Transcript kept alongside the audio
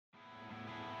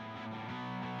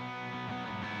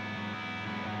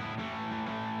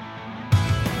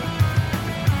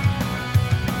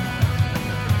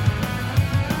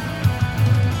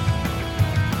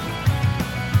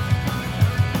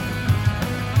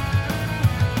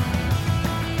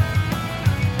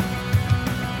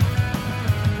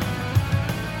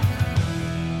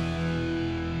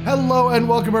Hello and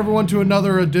welcome everyone to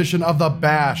another edition of the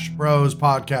Bash Bros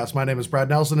podcast. My name is Brad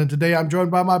Nelson and today I'm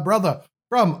joined by my brother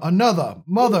from another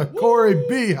mother, Corey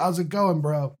B. How's it going,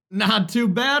 bro? Not too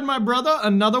bad, my brother.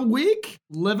 Another week,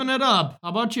 living it up. How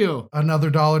about you? Another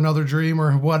dollar, another dream,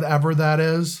 or whatever that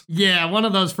is. Yeah, one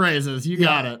of those phrases. You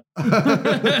got it.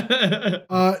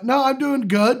 No, I'm doing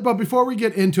good, but before we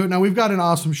get into it, now we've got an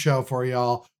awesome show for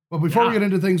y'all. But before we get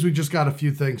into things, we just got a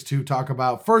few things to talk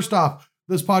about. First off,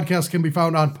 this podcast can be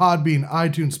found on Podbean,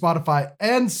 iTunes, Spotify,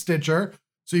 and Stitcher.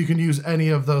 So you can use any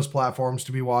of those platforms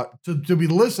to be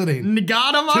listening.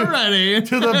 Got them already.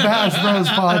 To the Bash Bros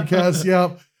podcast.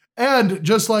 Yep. And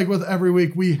just like with every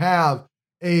week, we have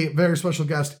a very special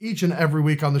guest each and every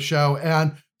week on the show.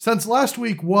 And since last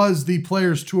week was the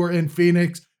Players Tour in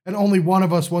Phoenix and only one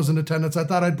of us was in attendance, I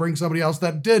thought I'd bring somebody else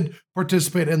that did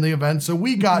participate in the event. So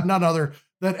we got none other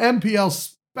than MPL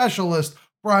specialist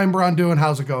Brian Braun.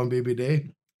 How's it going,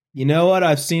 BBD? You know what?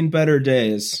 I've seen better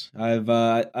days. I'm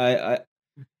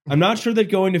not sure that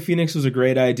going to Phoenix was a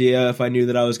great idea if I knew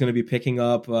that I was going to be picking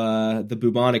up the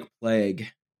bubonic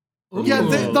plague. Yeah,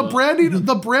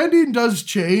 the branding does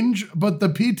change, but the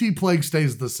PT plague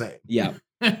stays the same. Yeah.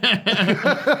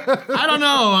 I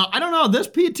don't know. This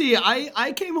PT,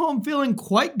 I came home feeling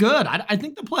quite good. I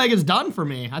think the plague is done for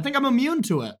me. I think I'm immune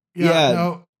to it. Yeah.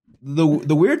 No.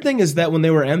 The weird thing is that when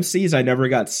they were MCs, I never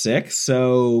got sick.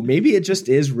 So maybe it just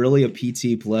is really a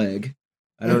PT plague.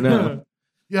 I don't know.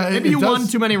 Yeah, maybe you won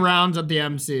too many rounds at the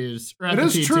MCs. Or at it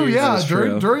is PTs. true, yeah.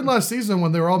 True. During last season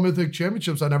when they were all Mythic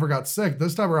Championships, I never got sick.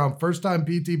 This time around, first time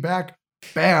PT back,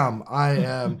 bam, I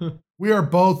am. We are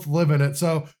both living it.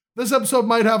 So this episode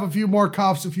might have a few more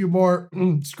coughs, a few more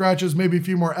scratches, maybe a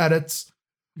few more edits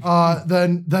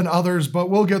than others, but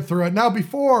we'll get through it. Now,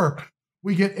 before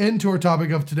we get into our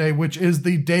topic of today, which is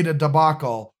the data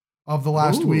debacle of the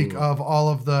last week of all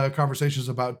of the conversations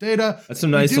about data. That's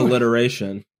some nice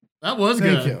alliteration. That was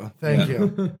good. Thank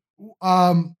you.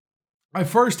 I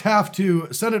first have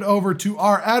to send it over to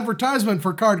our advertisement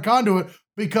for Card Conduit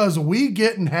because we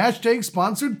getting hashtag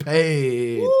sponsored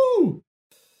paid. Woo!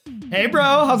 Hey, bro,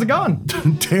 how's it going?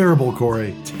 Terrible,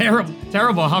 Corey.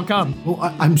 Terrible. How come? Well,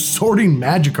 I'm sorting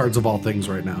magic cards of all things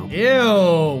right now.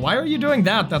 Ew, why are you doing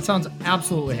that? That sounds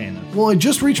absolutely heinous. Well, I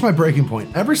just reached my breaking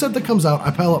point. Every set that comes out,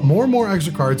 I pile up more and more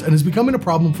extra cards, and it's becoming a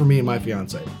problem for me and my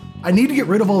fiance. I need to get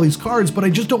rid of all these cards, but I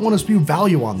just don't want to spew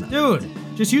value on them. Dude,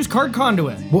 just use Card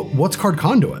Conduit. What's Card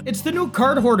Conduit? It's the new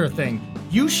card hoarder thing.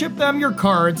 You ship them your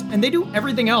cards, and they do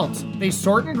everything else. They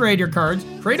sort and grade your cards,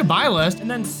 create a buy list, and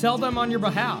then sell them on your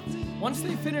behalf. Once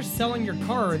they finish selling your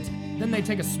cards, then they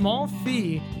take a small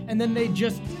fee, and then they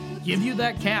just give you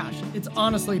that cash. It's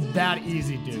honestly that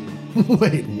easy, dude.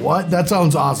 Wait, what? That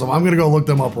sounds awesome. I'm going to go look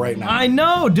them up right now. I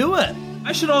know, do it.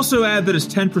 I should also add that it's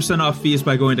 10% off fees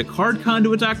by going to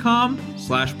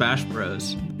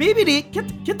cardconduit.com/bashbros. BBD,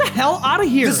 get the hell out of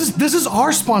here. This is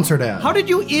our sponsored ad. How did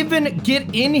you even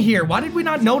get in here? Why did we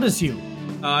not notice you?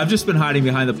 I've just been hiding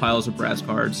behind the piles of brass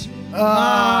cards.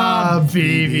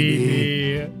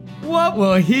 BBD. What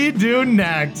will he do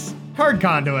next? Card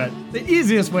Conduit, the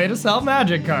easiest way to sell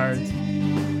magic cards.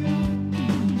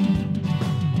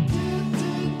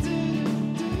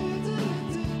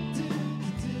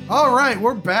 All right,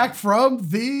 we're back from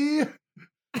the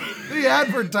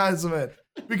advertisement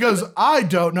because I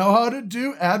don't know how to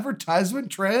do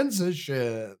advertisement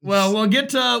transitions. Well, we'll get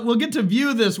to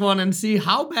view this one and see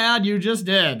how bad you just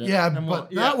did. Yeah,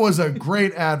 that was a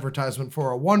great advertisement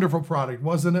for a wonderful product,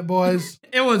 wasn't it, boys?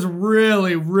 It was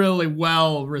really, really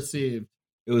well received.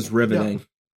 It was riveting.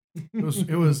 Yeah.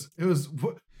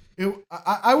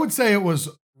 I would say it was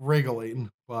wriggling,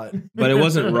 but it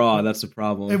wasn't raw. That's the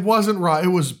problem. It wasn't raw. It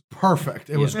was perfect.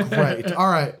 It was great. All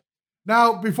right.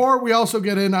 Now, before we also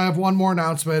get in, I have one more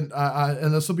announcement,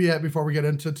 and this will be it before we get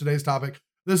into today's topic.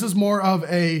 This is more of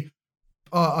a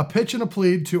pitch and a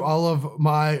plead to all of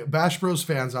my Bash Bros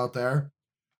fans out there.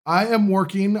 I am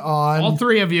working on all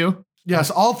three of you.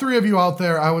 Yes, all three of you out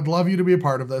there. I would love you to be a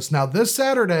part of this. Now, this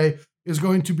Saturday is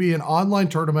going to be an online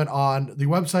tournament on the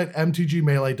website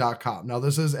mtgmelee.com. Now,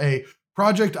 this is a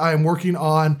project I am working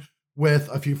on with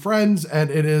a few friends,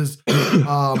 and it is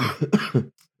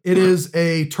it is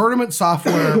a tournament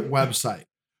software website.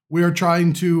 We are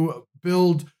trying to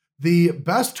build the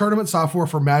best tournament software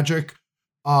for Magic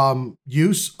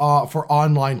use for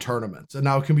online tournaments. And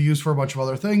now it can be used for a bunch of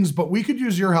other things, but we could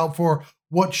use your help for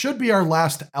what should be our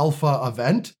last alpha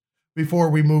event before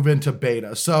we move into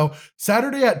beta. So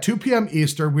Saturday at 2 p.m.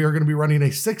 Eastern, we are going to be running a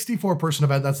 64-person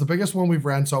event. That's the biggest one we've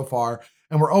ran so far.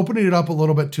 And we're opening it up a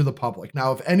little bit to the public.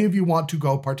 Now, if any of you want to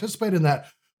go participate in that,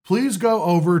 please go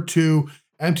over to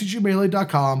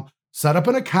mtgmelee.com, set up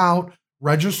an account,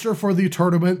 register for the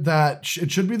tournament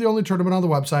it should be the only tournament on the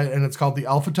website, and it's called the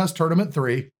Alpha Test Tournament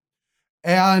 3.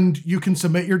 And you can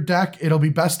submit your deck. It'll be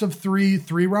best of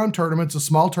 3-round tournaments, a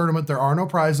small tournament. There are no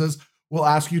prizes. We'll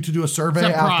ask you to do a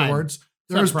survey afterwards.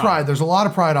 There's pride. There's a lot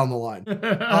of pride on the line.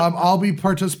 I'll be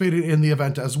participating in the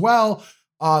event as well.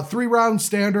 3-round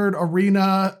standard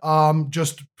arena.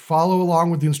 Just follow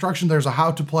along with the instruction. There's a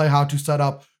how to play, how to set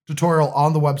up tutorial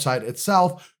on the website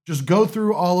itself. Just go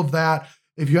through all of that.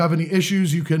 If you have any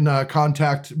issues, you can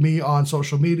contact me on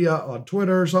social media, on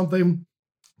Twitter or something.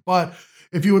 But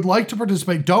if you would like to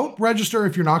participate, don't register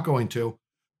if you're not going to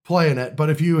play in it. But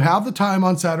if you have the time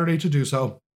on Saturday to do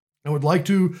so and would like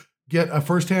to get a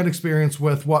firsthand experience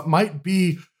with what might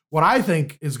be what I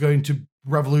think is going to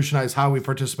revolutionize how we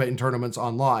participate in tournaments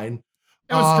online.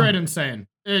 It was straight insane.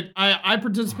 I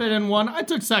participated in one. I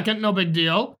took second, no big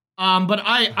deal. But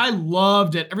I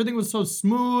loved it. Everything was so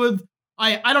smooth.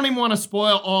 I don't even want to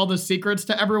spoil all the secrets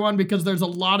to everyone because there's a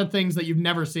lot of things that you've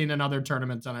never seen in other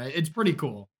tournaments, and it's pretty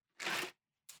cool.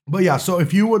 But yeah, so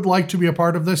if you would like to be a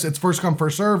part of this, it's first come,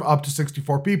 first serve, up to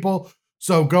 64 people.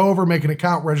 So go over, make an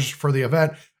account, register for the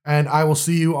event, and I will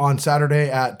see you on Saturday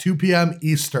at 2 p.m.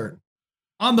 Eastern.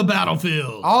 On the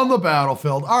battlefield. On the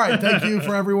battlefield. All right, thank you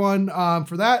for everyone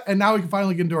for that. And now we can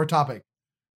finally get into our topic.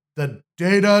 The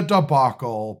data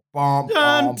debacle. Dun,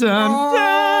 dun,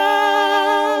 dun.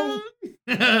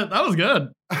 That was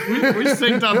good. We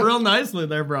synced up real nicely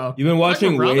there, bro. You've been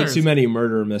watching way too many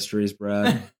murder mysteries,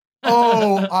 Brad.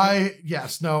 Amber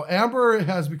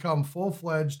has become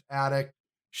full-fledged addict.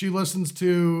 She listens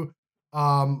to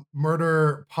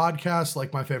murder podcasts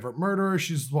like My Favorite Murder.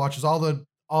 She watches all the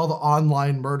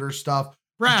online murder stuff.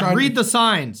 Brad, read the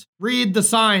signs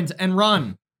and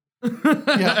run.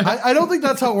 Yeah, I don't think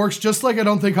that's how it works. Just like I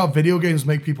don't think how video games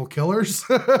make people killers.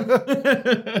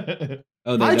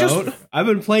 Oh, they don't? I've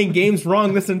been playing games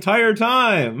wrong this entire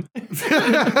time.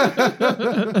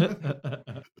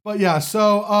 But yeah,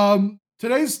 so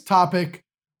today's topic,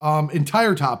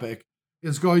 entire topic,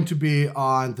 is going to be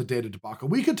on the data debacle.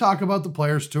 We could talk about the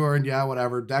Players Tour and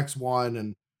whatever, Dex won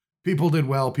and people did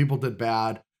well, people did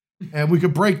bad. And we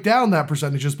could break down that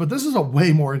percentages, but this is a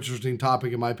way more interesting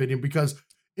topic in my opinion because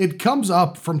it comes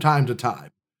up from time to time.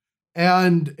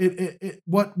 And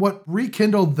what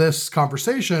rekindled this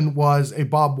conversation was a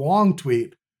Bob Wong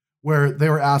tweet where they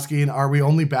were asking, are we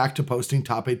only back to posting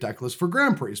top 8 deck lists for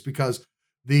Grand Prix? Because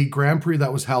the Grand Prix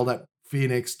that was held at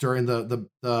Phoenix during the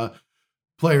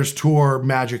Players Tour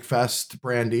Magic Fest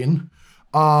branding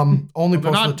only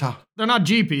posted the top. They're not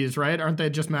GPs, right? Aren't they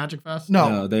just Magic Fest?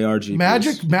 No, they are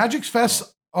GPs. Magic Fests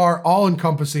are all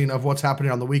encompassing of what's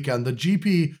happening on the weekend. The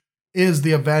GP is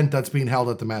the event that's being held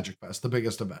at the Magic Fest, the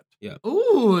biggest event. Yeah.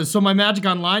 Ooh, so my Magic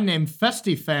Online name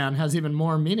FestiFan has even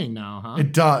more meaning now, huh?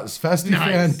 It does.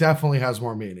 FestiFan definitely has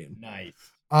more meaning. Nice.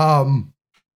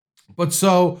 But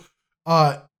so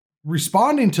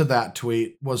responding to that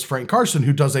tweet was Frank Carson,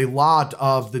 who does a lot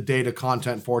of the data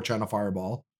content for Channel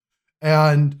Fireball.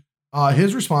 And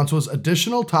his response was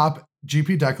additional top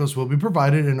GP deck lists will be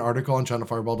provided in an article on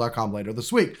channelfireball.com later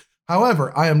this week.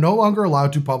 However, I am no longer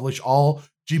allowed to publish all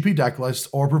GP deck lists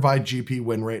or provide GP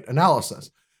win rate analysis.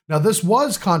 Now, this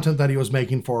was content that he was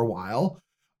making for a while.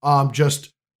 After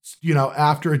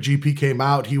a GP came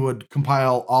out, he would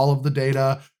compile all of the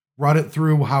data, run it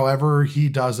through however he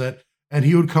does it, and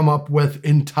he would come up with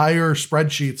entire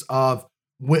spreadsheets of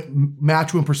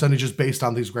match win percentages based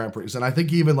on these Grand Prix. And I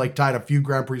think he even tied a few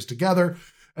Grand Prix together.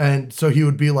 And so he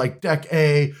would be like, deck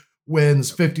A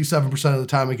wins 57% of the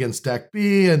time against deck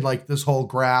B, and this whole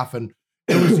graph. And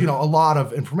it was, a lot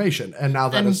of information. And now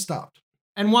that has stopped.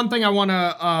 And one thing I want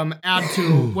to add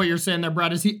to what you're saying there,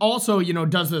 Brad, is he also,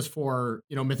 does this for,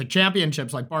 Mythic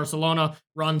Championships. Like Barcelona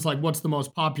runs what's the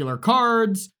most popular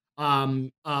cards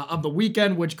of the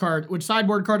weekend, which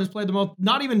sideboard card has played the most,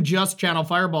 not even just Channel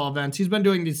Fireball events. He's been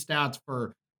doing these stats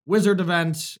for Wizard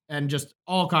events and just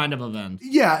all kind of events.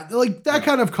 Yeah, that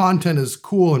kind of content is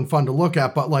cool and fun to look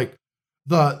at, but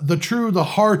the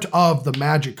heart of the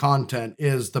Magic content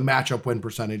is the matchup win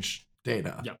percentage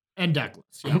data. Yeah. And deck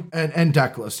lists. Yeah. And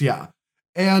deck lists, yeah.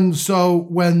 And so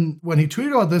when he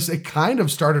tweeted about this, it kind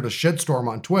of started a shitstorm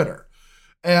on Twitter.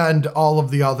 And all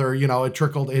of the other, it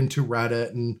trickled into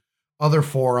Reddit and other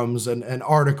forums and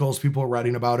articles, people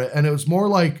writing about it. And it was more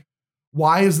like,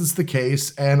 why is this the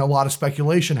case? And a lot of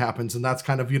speculation happens. And that's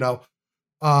kind of,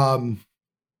 how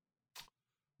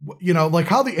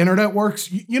the internet works.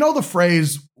 The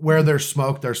phrase, where there's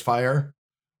smoke, there's fire,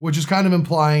 which is kind of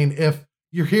implying if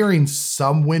you're hearing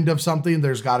some wind of something,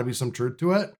 there's got to be some truth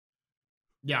to it.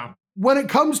 Yeah. when it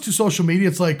comes to social media,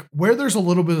 it's like where there's a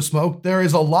little bit of smoke, there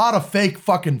is a lot of fake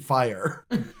fucking fire.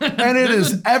 And it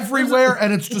is everywhere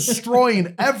and it's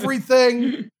destroying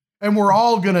everything and we're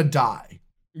all going to die.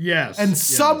 Yes. And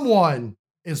someone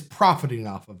is profiting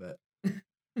off of it.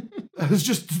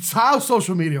 It's how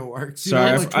social media works.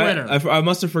 Sorry, like Twitter. I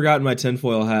must have forgotten my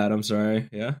tinfoil hat. I'm sorry.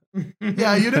 Yeah.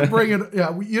 Yeah, you didn't bring it.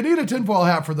 Yeah, you need a tinfoil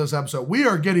hat for this episode. We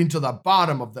are getting to the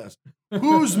bottom of this.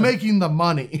 Who's making the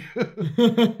money?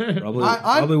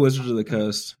 Probably Wizards of the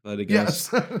Coast, I'd guess.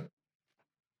 Yes.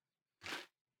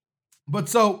 But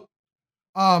so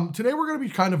today we're going to be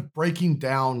kind of breaking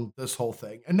down this whole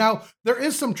thing. And now there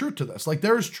is some truth to this. Like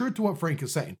there is truth to what Frank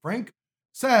is saying. Frank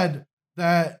said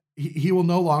that he will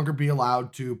no longer be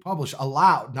allowed to publish,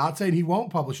 not saying he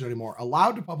won't publish it anymore,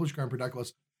 allowed to publish Grand Prix deck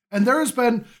lists. And there has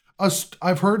been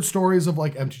I've heard stories of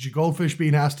like MTG Goldfish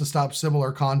being asked to stop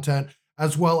similar content,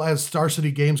 as well as Star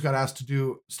City Games got asked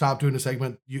to stop doing a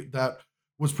segment that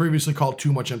was previously called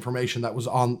Too Much Information that was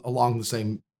along the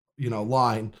same,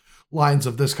 lines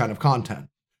of this kind of content.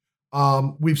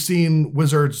 We've seen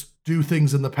Wizards do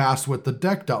things in the past with the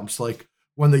deck dumps, like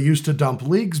when they used to dump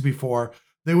leagues before,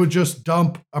 they would just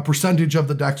dump a percentage of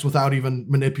the decks without even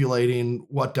manipulating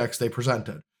what decks they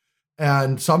presented.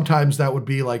 And sometimes that would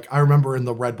be like, I remember in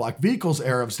the Red Black Vehicles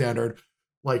era of Standard,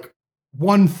 like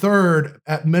 1/3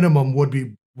 at minimum would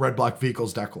be Red Black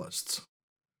Vehicles deck lists.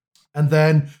 And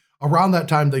then around that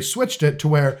time, they switched it to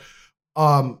where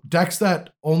decks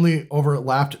that only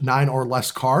overlapped 9 or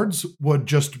less cards would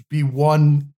just be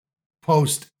one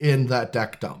post in that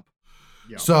deck dump.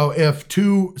 Yeah. So if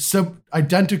two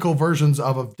identical versions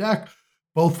of a deck,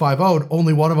 both 5-0'd,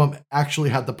 only one of them actually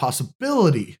had the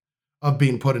possibility of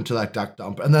being put into that deck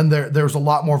dump. And then there's a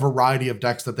lot more variety of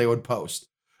decks that they would post.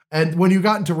 And when you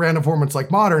got into random formats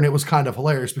like Modern, it was kind of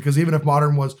hilarious because even if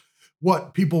Modern was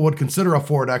what people would consider a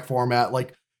 4-deck format,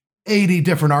 like 80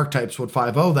 different archetypes would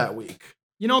 5-0 that week.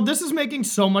 This is making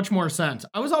so much more sense.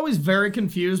 I was always very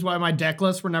confused why my deck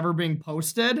lists were never being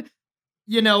posted.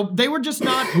 They were just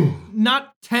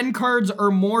not 10 cards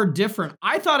or more different.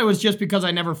 I thought it was just because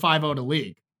I never 5-0'd a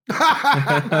league.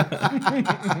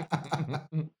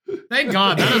 Thank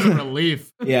God, that is a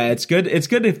relief. Yeah, it's good. It's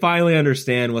good to finally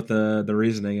understand what the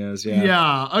reasoning is. Yeah.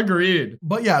 Yeah, agreed.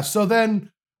 But yeah, so then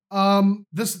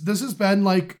this has been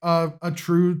like a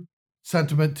true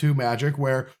sentiment to Magic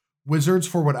where Wizards,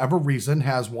 for whatever reason,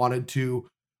 has wanted to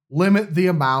limit the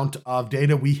amount of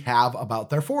data we have about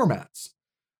their formats.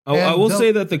 I will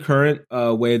say that the current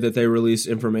way that they release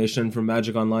information from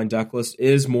Magic Online deck list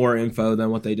is more info than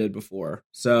what they did before.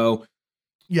 So,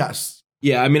 yes.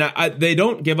 Yeah, I mean, they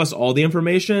don't give us all the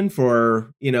information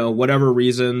for, whatever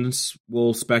reasons.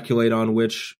 We'll speculate on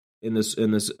which in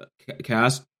this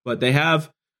cast, but they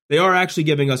are actually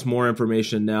giving us more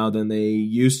information now than they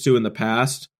used to in the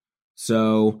past.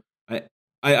 So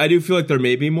I do feel like they're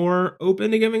maybe more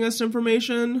open to giving us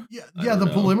information. Yeah. The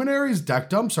preliminaries deck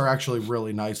dumps are actually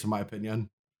really nice in my opinion.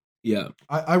 Yeah.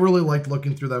 I really liked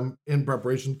looking through them in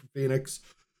preparation for Phoenix.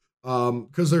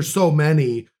 Because there's so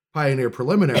many Pioneer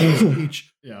preliminaries.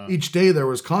 Each day there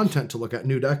was content to look at,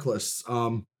 new deck lists.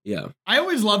 Yeah. I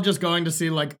always love just going to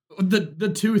see like the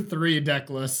 2-3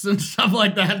 deck lists and stuff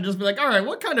like that and just be like, all right,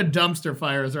 what kind of dumpster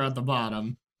fires are at the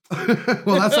bottom?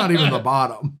 Well, that's not even the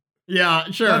bottom.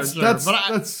 Yeah, sure.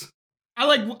 That's I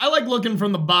like looking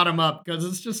from the bottom up because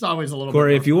it's just always a little.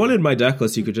 Corey, if you wanted my deck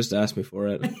list, you could just ask me for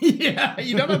it. Yeah,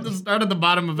 you don't have to start at the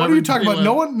bottom of. What are you talking about?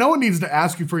 No one needs to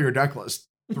ask you for your deck list.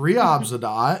 3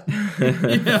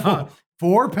 Obzadot, yeah.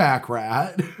 4 Pack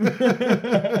Rat,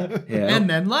 and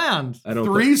then land.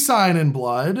 3 Sign in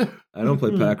Blood. I don't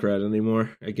play Pack Rat anymore.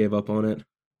 I gave up on it.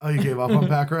 Oh, you gave up on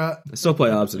Pack Rat? I still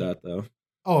play Obzadot though.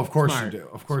 Oh, of course you do.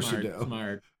 Of course you do.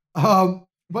 Smart.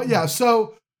 But yeah,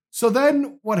 so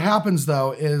then what happens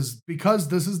though is because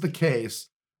this is the case,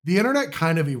 the internet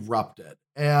kind of erupted.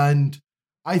 And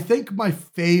I think my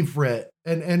favorite,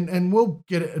 and we'll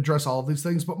address all of these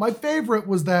things, but my favorite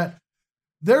was that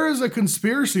there is a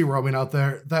conspiracy roaming out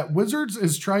there that Wizards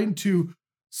is trying to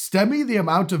stymie the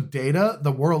amount of data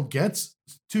the world gets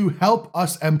to help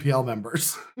us MPL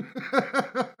members.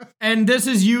 And this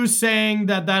is you saying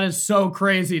that is so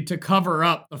crazy to cover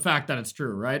up the fact that it's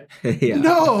true, right? Yeah.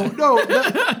 No.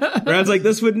 Brad's like,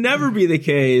 this would never be the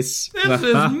case. This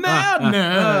is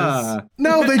madness.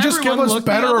 No, they just give us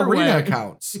better arena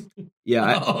accounts.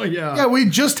 Yeah. Yeah, we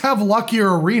just have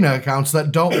luckier arena accounts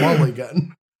that don't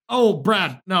mulligan. Oh,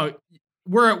 Brad, no,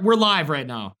 we're live right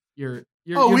now. You're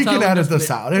we can edit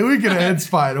this out. We can. It's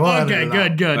fine. Okay,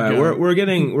 good. Right, we're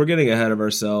getting ahead of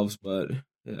ourselves, but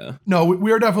yeah. No,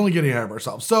 we are definitely getting ahead of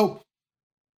ourselves. So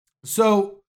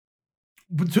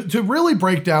to really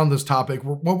break down this topic,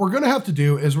 what we're going to have to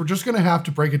do is we're just going to have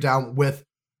to break it down with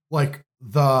like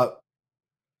the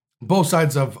both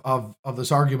sides of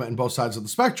this argument and both sides of the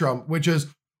spectrum, which is,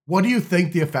 what do you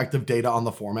think the effect of data on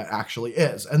the format actually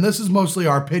is? And this is mostly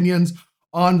our opinions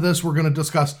on this. We're going to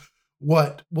discuss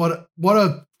what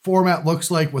a format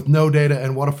looks like with no data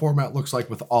and what a format looks like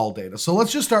with all data. So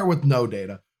let's just start with no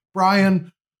data.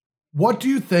 Brian, what do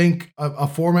you think a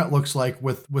format looks like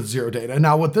with zero data?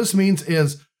 Now, what this means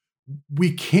is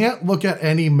we can't look at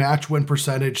any match win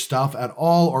percentage stuff at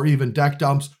all, or even deck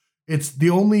dumps. It's the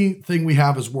only thing we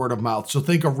have is word of mouth. So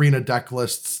think arena deck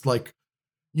lists, like,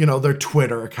 you know, their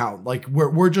Twitter account. Like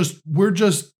we're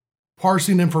just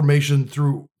parsing information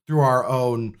through our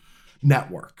own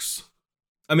networks.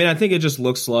 I mean, I think it just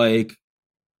looks like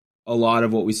a lot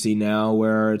of what we see now,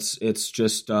 where it's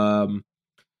just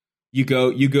you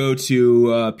go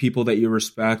to people that you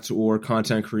respect or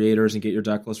content creators and get your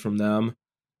deck list from them.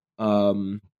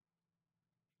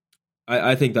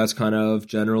 I think that's kind of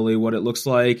generally what it looks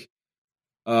like.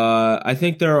 I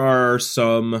think there are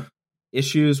some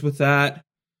issues with that,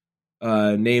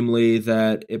 namely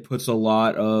that it puts a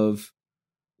lot of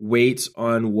weight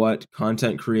on what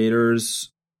content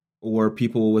creators or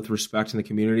people with respect in the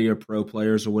community or pro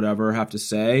players or whatever have to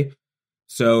say.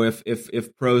 So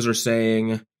if pros are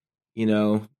saying, you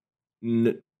know,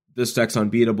 this deck's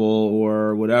unbeatable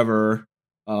or whatever,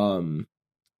 you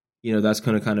know, that's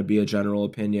going to kind of be a general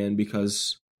opinion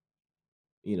because,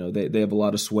 you know, they have a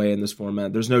lot of sway in this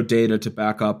format. There's no data to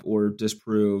back up or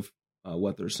disprove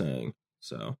what they're saying.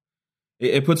 So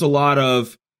it puts a lot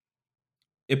of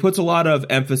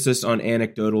emphasis on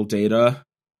anecdotal data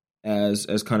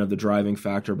as kind of the driving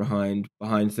factor behind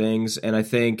things, and I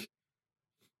think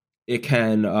it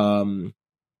can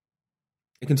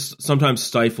sometimes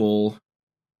stifle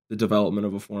the development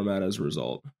of a format as a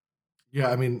result. Yeah,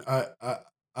 I mean,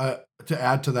 to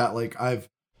add to that, like I've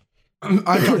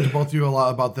talked to both of you a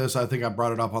lot about this. I think I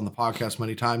brought it up on the podcast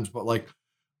many times, but like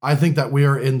I think that we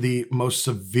are in the most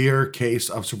severe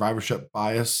case of survivorship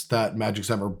bias that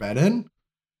Magic's ever been in,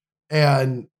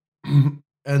 and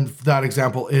that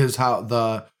example is how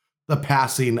the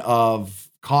passing of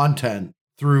content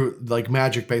through like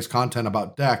Magic-based content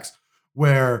about decks,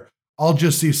 where I'll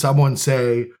just see someone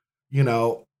say, you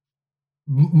know,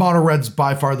 Mono Red's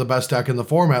by far the best deck in the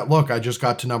format. Look, I just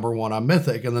got to number 1 on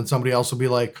Mythic. And then somebody else will be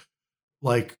like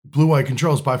Blue White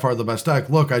Control is by far the best deck.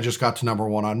 Look, I just got to number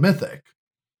 1 on Mythic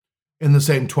in the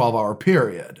same 12-hour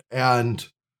period. And,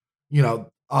 you know,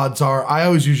 odds are, I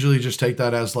always usually just take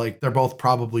that as like, they're both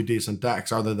probably decent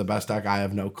decks. Are they the best deck? I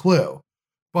have no clue.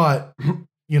 But,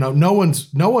 you know, no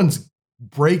one's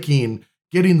breaking,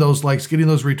 getting those likes, getting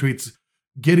those retweets,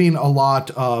 getting a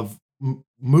lot of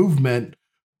movement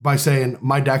by saying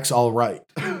my deck's all right.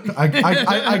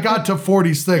 I got to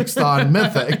 46th on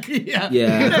Mythic.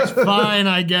 Yeah. That's fine,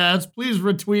 I guess. Please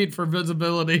retweet for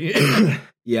visibility.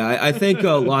 Yeah, I think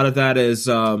a lot of that is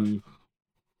the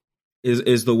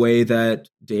way that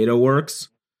data works,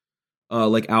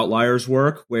 like outliers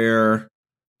work, where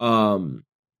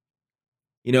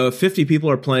you know, if 50 people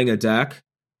are playing a deck,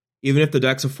 even if the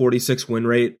deck's a 46 win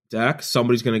rate deck,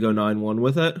 somebody's going to go 9-1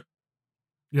 with it.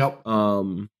 Yep.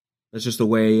 That's just the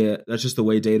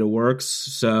way data works.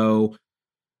 So,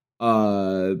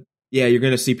 yeah, you're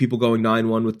going to see people going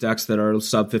 9-1 with decks that are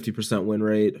sub 50% win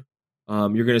rate.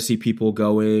 You're going to see people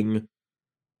going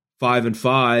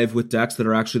 5-5 with decks that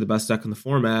are actually the best deck in the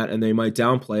format, and they might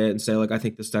downplay it and say, like, I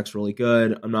think this deck's really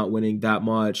good. I'm not winning that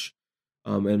much.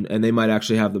 And they might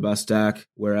actually have the best deck,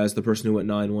 whereas the person who went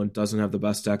 9-1 doesn't have the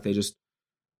best deck. They just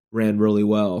ran really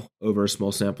well over a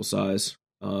small sample size.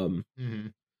 And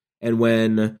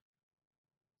when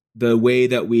the way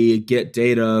that we get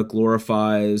data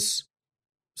glorifies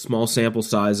small sample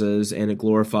sizes, and it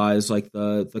glorifies like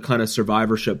the kind of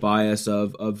survivorship bias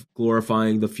of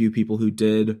glorifying the few people who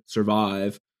did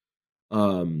survive,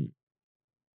 then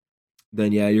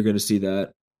yeah, you're going to see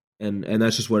that. And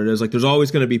that's just what it is. Like, there's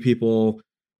always going to be people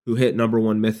who hit number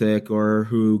 1 Mythic or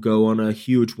who go on a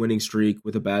huge winning streak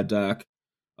with a bad deck,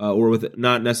 or with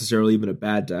not necessarily even a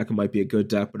bad deck. It might be a good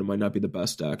deck, but it might not be the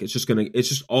best deck. It's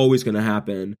just always going to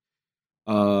happen.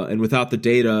 And without the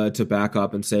data to back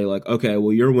up and say, like, okay,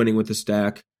 well, you're winning with this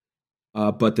deck,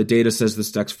 but the data says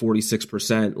this deck's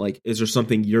 46%. Like, is there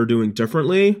something you're doing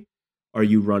differently? Are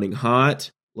you running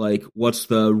hot? Like, what's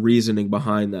the reasoning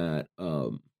behind that?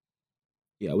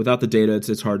 Yeah, without the data,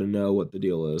 it's hard to know what the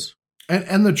deal is.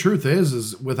 And the truth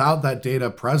is without that data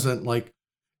present, like,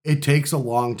 it takes a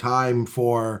long time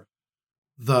for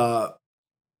the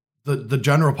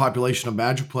general population of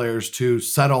Magic players to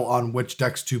settle on which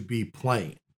decks to be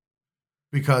playing.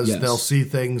 because Yes. they'll see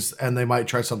things and they might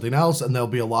try something else, and there'll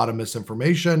be a lot of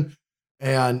misinformation.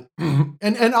 And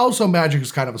and also Magic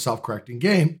is kind of a self-correcting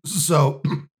game. So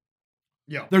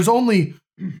Yeah. there's only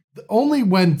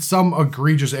when some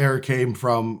egregious error came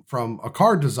from a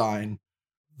card design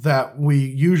that we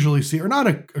usually see, or not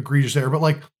a egregious error, but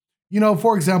like,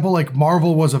 for example, like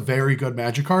Marvel was a very good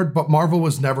Magic card, but Marvel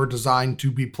was never designed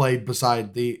to be played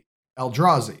beside the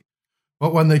Eldrazi.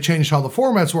 But when they changed how the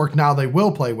formats work, now they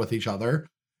will play with each other.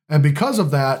 And because of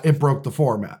that, it broke the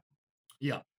format.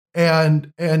 Yeah.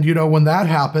 And when that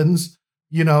happens,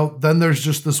 then there's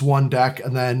just this one deck.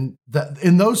 And then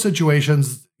in those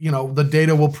situations, the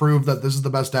data will prove that this is the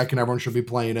best deck and everyone should be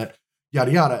playing it,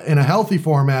 yada, yada. In a healthy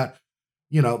format,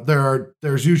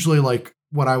 there's usually like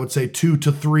what I would say 2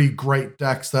 to 3 great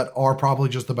decks that are probably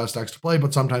just the best decks to play,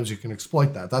 but sometimes you can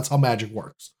exploit that. That's how Magic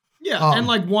works. Yeah, and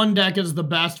like one deck is the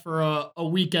best for a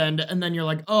weekend, and then you're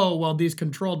like, oh, well, these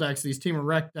control decks, these Team of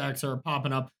Rec decks are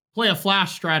popping up. Play a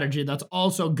flash strategy that's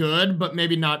also good, but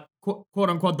maybe not quote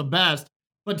unquote the best.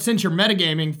 But since you're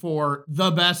metagaming for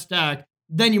the best deck,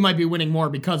 then you might be winning more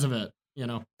because of it,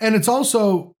 And it's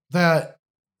also that,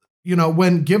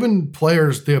 when given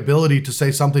players the ability to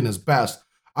say something is best,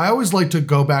 I always like to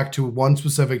go back to one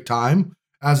specific time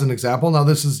as an example. Now,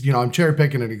 this is, I'm cherry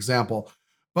picking an example,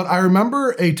 but I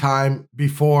remember a time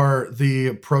before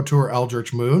the Pro Tour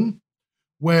Eldritch Moon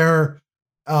where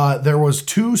there was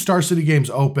 2 Star City Games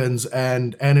Opens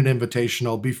and an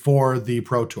Invitational before the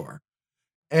Pro Tour.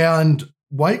 And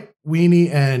White Weenie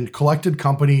and Collected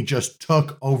Company just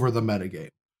took over the metagame.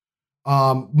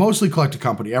 Mostly Collected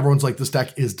Company. Everyone's like, this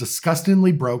deck is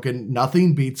disgustingly broken.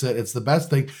 Nothing beats it. It's the best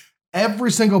thing.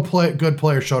 Every single good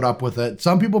player showed up with it.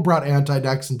 Some people brought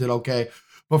anti-decks and did okay.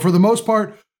 But for the most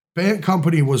part, Bant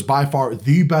Company was by far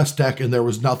the best deck, and there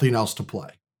was nothing else to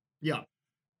play. Yeah.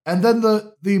 And then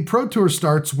the Pro Tour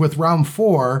starts with round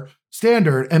 4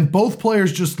 standard, and both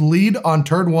players just lead on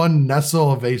turn 1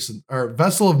 Vessel of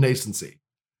Nascency.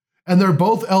 And they're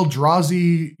both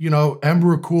Eldrazi,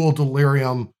 Emrakul,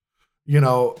 Delirium,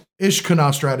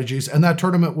 Ishkana strategies. And that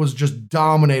tournament was just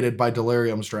dominated by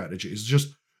Delirium strategies.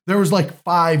 There was like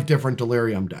 5 different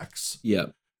Delirium decks. Yeah.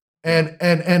 And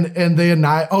they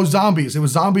zombies. It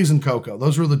was zombies and Coco.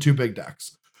 Those were the 2 big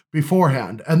decks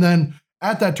beforehand. And then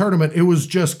at that tournament, it was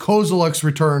just Kozilek's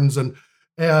Returns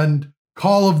and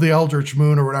Call of the Eldritch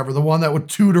Moon or whatever, the one that would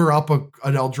tutor up an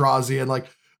Eldrazi. And like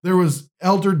there was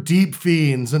Elder Deep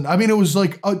Fiends. And I mean, it was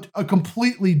like a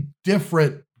completely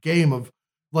different game of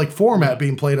like format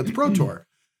being played at the Pro Tour.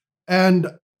 And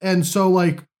so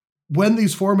like, when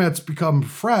these formats become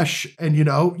fresh and,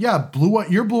 your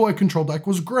Blue-White control deck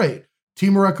was great.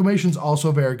 Team of Reclamation's also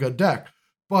a very good deck.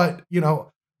 But,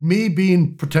 me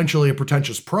being potentially a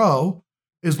pretentious pro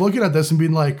is looking at this and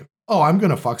being like, oh, I'm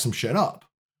going to fuck some shit up.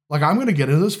 Like, I'm going to get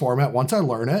into this format once I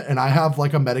learn it. And I have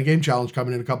like a metagame challenge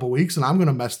coming in a couple weeks and I'm going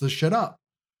to mess this shit up.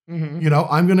 Mm-hmm.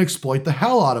 I'm going to exploit the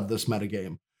hell out of this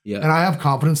metagame. Yeah. And I have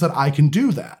confidence that I can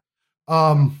do that.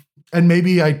 And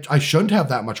maybe I shouldn't have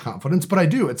that much confidence, but I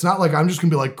do. It's not like I'm just going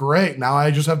to be like, great, now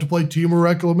I just have to play Team of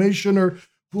Reclamation or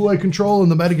Blue-White Control and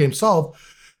the metagame solved.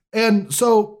 And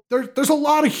so there's a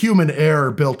lot of human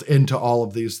error built into all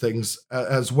of these things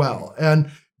as well.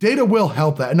 And data will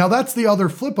help that. Now, that's the other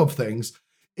flip of things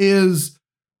is,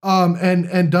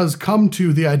 and does come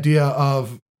to the idea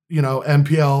of,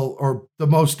 MPL or the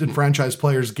most enfranchised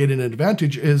players getting an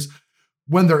advantage is,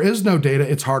 when there is no data,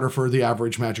 it's harder for the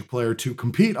average Magic player to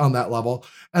compete on that level.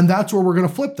 And that's where we're going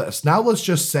to flip this. Now let's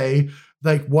just say,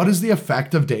 like, what is the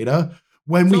effect of data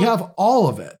when we have all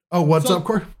of it? Oh, what's up,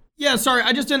 Corey? Yeah, sorry,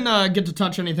 I just didn't get to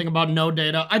touch anything about no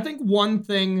data. I think one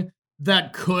thing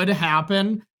that could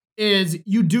happen is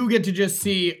you do get to just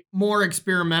see more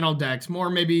experimental decks, more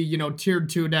maybe, tiered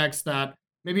 2 decks that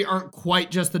maybe aren't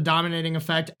quite just the dominating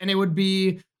effect. And it would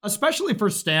be, especially for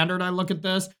standard, I look at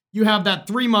this, you have that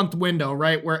 3-month window,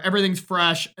 right? Where everything's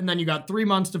fresh and then you got 3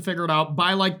 months to figure it out.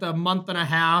 By like the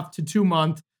 1.5 to 2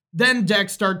 month, then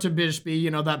decks start to just be,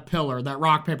 that pillar, that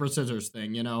rock, paper, scissors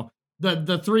thing,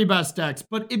 the 3 best decks.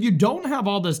 But if you don't have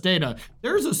all this data,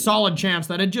 there's a solid chance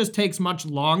that it just takes much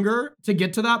longer to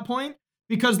get to that point,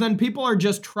 because then people are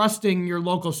just trusting your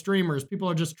local streamers. People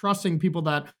are just trusting people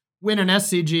that win an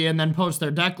SCG and then post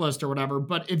their deck list or whatever.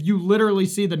 But if you literally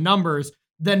see the numbers,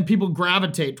 then people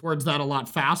gravitate towards that a lot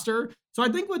faster. So I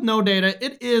think with no data,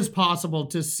 it is possible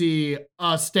to see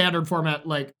a standard format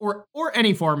or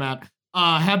any format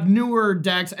have newer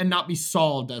decks and not be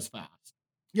solved as fast.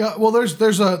 Yeah, well,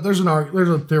 there's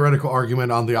a theoretical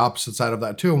argument on the opposite side of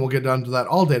that too, and we'll get down to that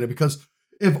all data, because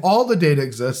if all the data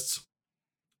exists,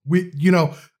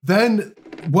 then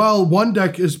one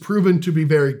deck is proven to be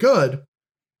very good,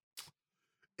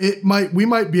 we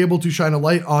might be able to shine a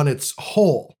light on its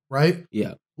whole, right?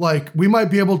 Yeah. Like we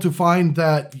might be able to find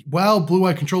that, well, Blue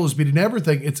White Control is beating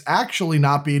everything. It's actually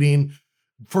not beating,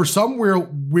 for some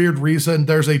weird reason,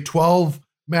 there's a 12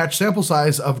 match sample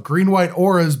size of Green White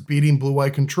Auras beating Blue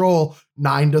White Control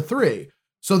 9-3.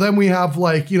 So then we have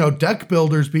like, deck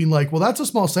builders being like, well, that's a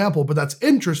small sample, but that's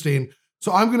interesting.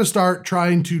 So I'm going to start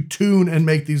trying to tune and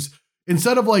make these,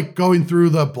 instead of like going through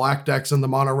the black decks and the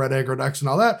mono red aggro decks and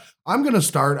all that, I'm going to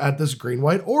start at this Green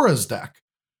White Auras deck.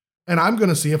 And I'm going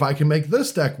to see if I can make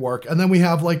this deck work. And then we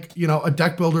have like, a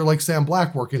deck builder like Sam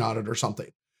Black working on it or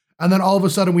something. And then all of a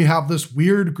sudden we have this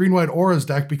weird Green White Auras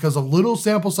deck because a little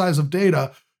sample size of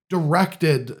data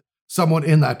directed someone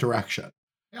in that direction.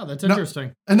 Yeah, that's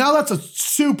interesting. And now that's a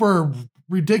super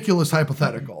ridiculous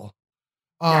hypothetical.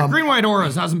 Green White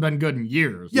Auras hasn't been good in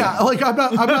years. Yeah, like I'm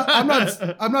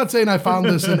not saying I found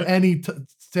this in any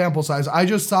sample size. I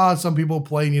just saw some people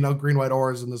playing, Green White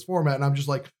Auras in this format, and I'm just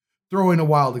like throwing a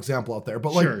wild example out there.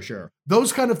 But like, sure.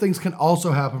 Those kind of things can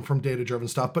also happen from data-driven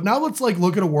stuff. But now let's like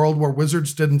look at a world where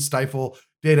Wizards didn't stifle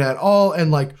data at all,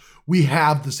 and like we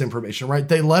have this information, right?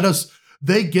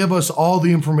 They give us all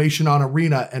the information on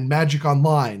Arena and Magic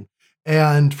Online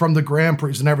and from the Grand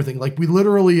Prix and everything. Like we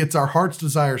literally, it's our heart's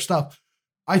desire stuff.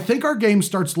 I think our game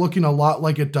starts looking a lot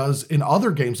like it does in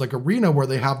other games like Arena, where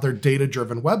they have their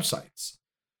data-driven websites.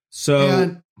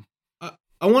 So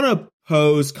I want to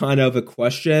pose kind of a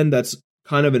question that's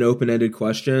kind of an open-ended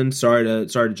question. Sorry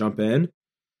to jump in.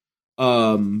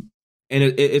 And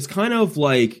it's kind of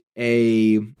like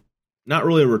not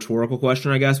really a rhetorical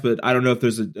question, I guess, but I don't know if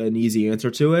there's an easy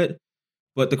answer to it.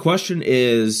 But the question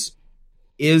is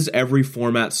every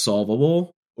format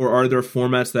solvable, or are there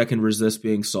formats that can resist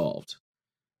being solved?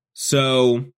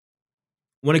 So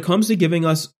when it comes to giving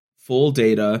us full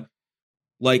data,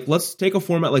 like let's take a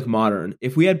format like Modern.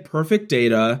 If we had perfect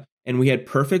data and we had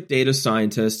perfect data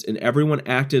scientists and everyone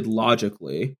acted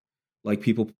logically, like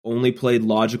people only played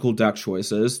logical deck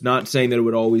choices, not saying that it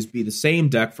would always be the same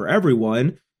deck for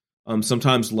everyone.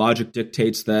 Sometimes logic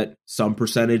dictates that some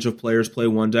percentage of players play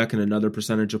one deck and another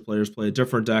percentage of players play a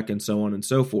different deck, and so on and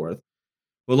so forth.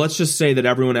 But let's just say that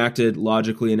everyone acted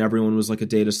logically and everyone was like a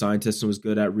data scientist and was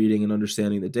good at reading and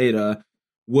understanding the data.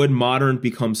 Would Modern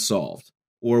become solved?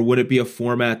 Or would it be a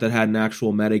format that had an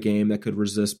actual metagame that could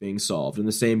resist being solved? And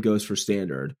the same goes for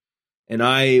Standard. And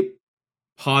I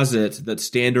posit that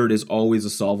Standard is always a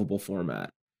solvable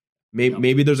format.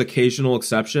 Maybe there's occasional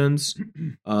exceptions,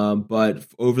 but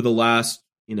over the last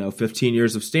 15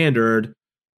 years of Standard,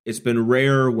 it's been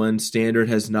rare when Standard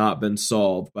has not been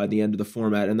solved by the end of the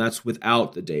format, and that's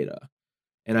without the data.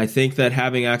 And I think that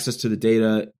having access to the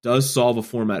data does solve a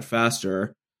format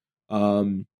faster.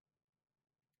 And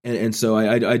so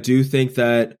I do think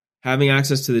that having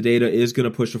access to the data is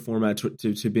going to push a format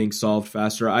to being solved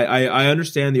faster. I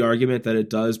understand the argument that it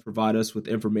does provide us with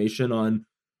information on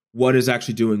what is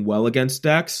actually doing well against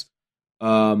decks.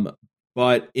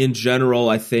 But in general,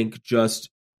 I think just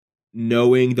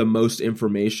knowing the most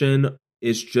information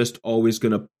is just always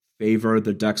going to favor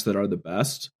the decks that are the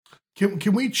best.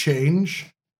 Can we change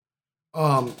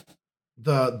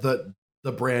the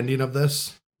branding of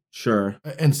this? Sure.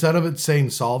 Instead of it saying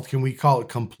solved, can we call it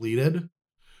completed?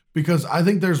 Because I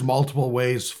think there's multiple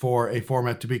ways for a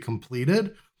format to be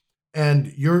completed.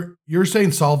 And you're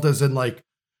saying solved as in like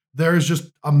there's just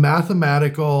a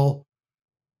mathematical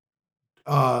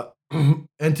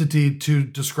entity to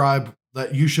describe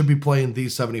that you should be playing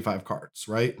these 75 cards,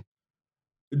 right?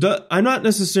 I'm not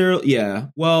necessarily, yeah.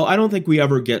 Well, I don't think we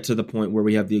ever get to the point where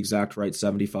we have the exact right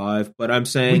 75, but I'm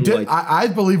saying we did, I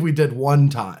believe we did one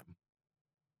time.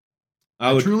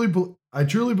 I truly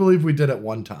believe we did it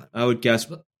one time. I would guess.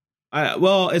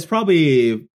 It's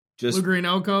probably just Blue Green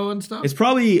Oko and stuff. It's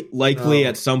probably likely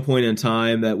at some point in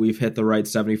time that we've hit the right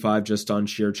 75 just on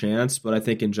sheer chance, but I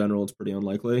think in general it's pretty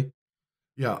unlikely.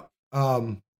 Yeah.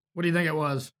 What do you think it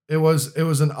was? It was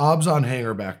an Obzon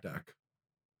hanger back deck.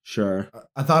 Sure.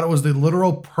 I thought it was the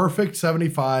literal perfect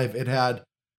 75. It had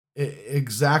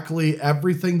exactly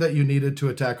everything that you needed to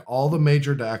attack all the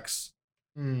major decks.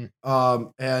 And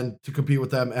to compete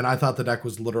with them. And I thought the deck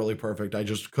was literally perfect. I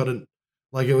just couldn't,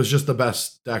 like, it was just the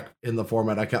best deck in the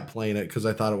format. I kept playing it because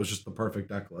I thought it was just the perfect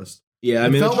deck list. Yeah, I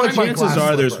mean, the chances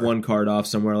are there's one card off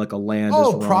somewhere, like a land is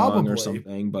wrong probably. Or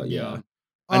something. But yeah.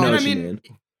 I know what you mean.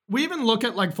 We even look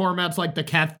at like formats like the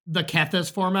Kethis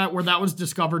format where that was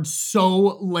discovered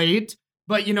so late,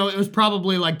 but it was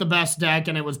probably like the best deck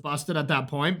and it was busted at that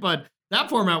point. But that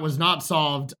format was not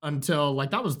solved until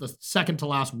like that was the second to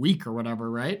last week or whatever,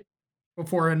 right?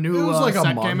 Before a new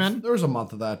set came in. There was a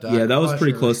month of that deck. Yeah, that was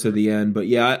pretty close to the end. But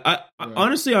yeah, I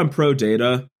honestly, I'm pro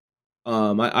data.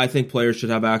 I think players should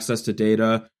have access to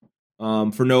data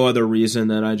for no other reason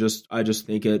than I just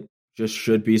think it just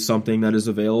should be something that is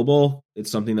available.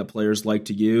 It's something that players like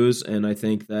to use, and I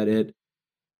think that it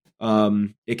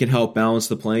can help balance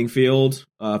the playing field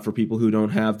for people who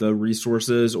don't have the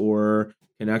resources or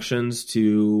connections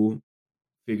to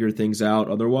figure things out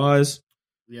otherwise.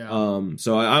 Yeah.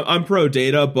 So I'm pro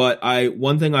data, but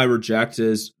one thing I reject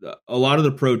is a lot of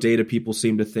the pro data people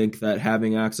seem to think that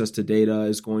having access to data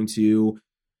is going to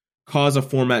cause a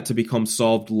format to become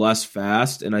solved less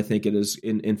fast. And I think it is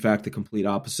in fact the complete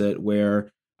opposite,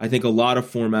 where I think a lot of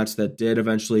formats that did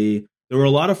eventually, there were a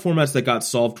lot of formats that got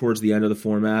solved towards the end of the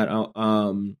format.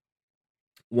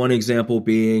 One example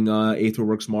being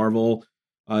Aetherworks Marvel.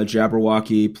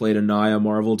 Jabberwocky played a Naya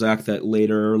Marvel deck that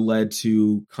later led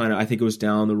to kind of, I think it was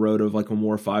down the road of like a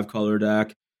more 5-color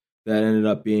deck that ended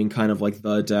up being kind of like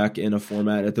the deck in a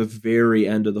format at the very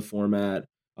end of the format.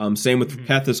 Same with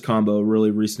Kethis Combo, a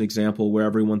really recent example where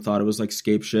everyone thought it was like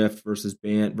Scape Shift versus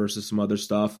Bant versus some other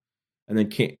stuff. And then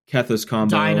Kethis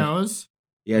Combo. Dinos.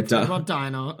 Yeah, about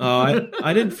Dino. Oh,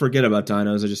 I didn't forget about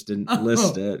Dinos. I just didn't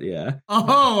list it. Yeah.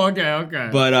 Oh, okay.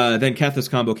 But then Kethis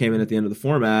Combo came in at the end of the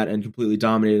format and completely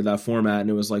dominated that format,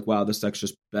 and it was like, wow, this deck's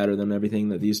just better than everything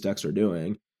that these decks are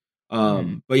doing.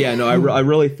 But yeah, no, I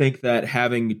really think that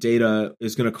having data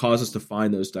is going to cause us to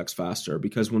find those decks faster,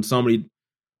 because when somebody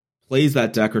plays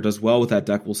that deck or does well with that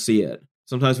deck, we'll see it.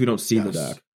 Sometimes we don't see the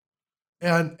deck.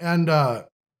 And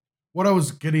what I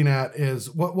was getting at is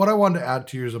what I wanted to add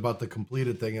to yours about the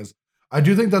completed thing is I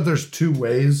do think that there's two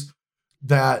ways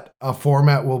that a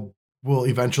format will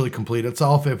eventually complete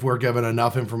itself if we're given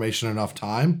enough information, enough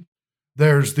time.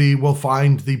 There's we'll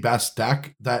find the best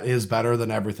deck that is better than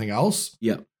everything else.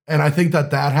 Yeah. And I think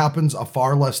that happens a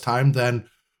far less time than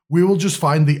we will just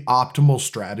find the optimal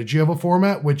strategy of a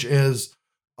format, which is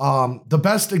the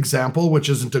best example, which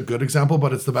isn't a good example,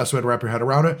 but it's the best way to wrap your head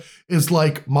around it, is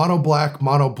like mono black,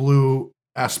 mono blue,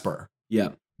 Esper. Yeah.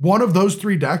 One of those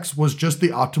 3 decks was just the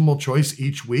optimal choice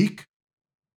each week.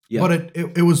 Yeah. But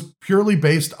it was purely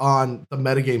based on the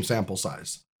metagame sample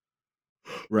size.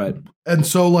 Right. And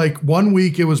so like one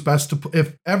week it was best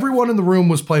if everyone in the room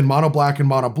was playing mono black and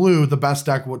mono blue, the best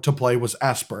deck to play was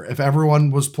Esper. If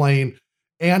everyone was playing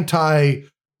anti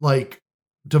like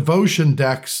devotion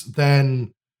decks,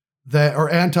 then or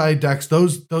anti decks,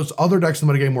 those other decks in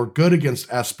the metagame were good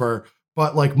against Esper,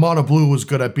 but like mono blue was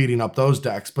good at beating up those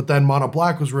decks. But then mono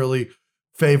black was really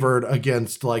favored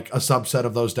against like a subset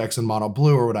of those decks in mono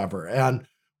blue or whatever. And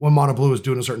when mono blue was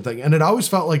doing a certain thing. And it always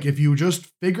felt like if you just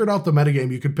figured out the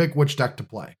metagame, you could pick which deck to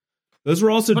play. Those were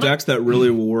also decks that really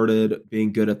rewarded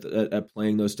being good at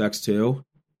playing those decks too.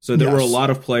 So there were a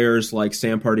lot of players like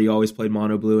Sam Party always played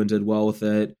mono blue and did well with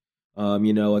it.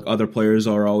 Like other players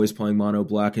are always playing mono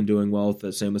black and doing well with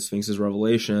it. Same with Sphinx's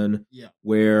Revelation,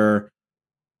 where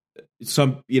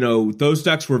some, those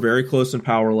decks were very close in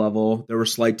power level. There were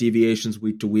slight deviations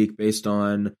week to week based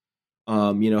on,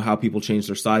 how people change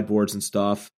their sideboards and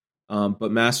stuff.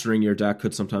 But mastering your deck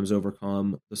could sometimes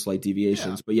overcome the slight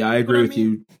deviations. Yeah. But yeah, I agree with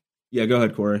you. Yeah, go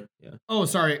ahead, Corey. Yeah. Oh,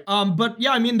 sorry. But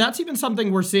yeah, I mean, that's even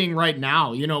something we're seeing right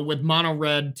now, with Mono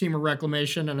Red, Temur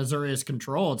Reclamation, and Azorius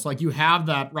Control. It's like you have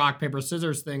that rock, paper,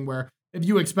 scissors thing where if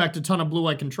you expect a ton of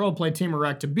blue-white control, play Temur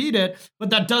Rec to beat it. But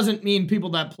that doesn't mean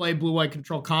people that play blue-white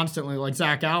control constantly, like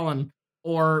Zach Allen,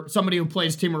 or somebody who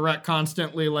plays Temur Rec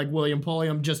constantly, like William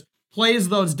Pulliam, just plays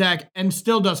those decks and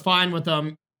still does fine with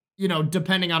them,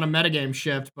 depending on a metagame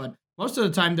shift. But most of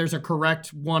the time, there's a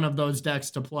correct one of those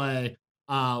decks to play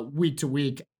week to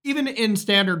week, even in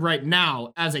standard right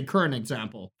now, as a current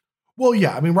example. Well,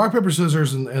 yeah, I mean, rock, paper,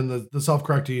 scissors and the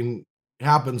self-correcting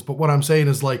happens, but what I'm saying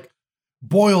is like,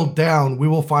 boiled down, we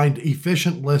will find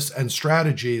efficient lists and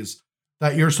strategies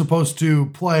that you're supposed to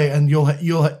play, and you'll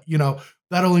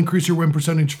that'll increase your win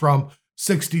percentage from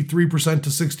 63% to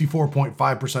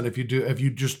 64.5% if you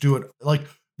just do it. Like,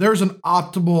 there's an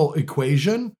optimal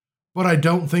equation. But I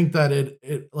don't think that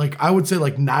it like, I would say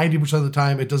like 90% of the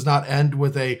time, it does not end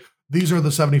with these are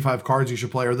the 75 cards you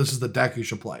should play, or this is the deck you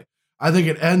should play. I think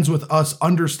it ends with us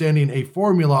understanding a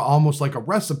formula, almost like a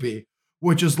recipe,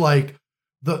 which is like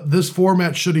this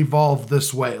format should evolve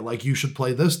this way. Like you should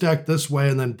play this deck this way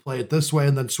and then play it this way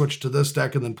and then switch to this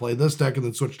deck and then play this deck and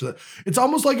then switch to It's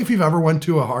almost like if you've ever went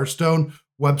to a Hearthstone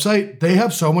website, they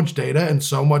have so much data and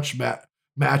so much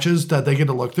matches that they get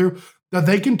to look through that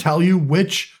they can tell you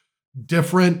which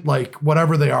different, like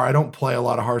whatever they are. I don't play a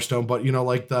lot of Hearthstone, but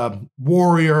like the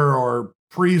warrior or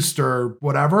priest or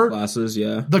whatever classes,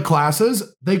 yeah, the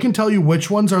classes, they can tell you which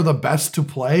ones are the best to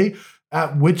play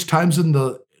at which times in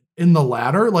the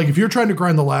ladder. Like if you're trying to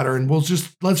grind the ladder, and let's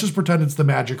just pretend it's the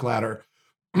Magic ladder,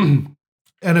 and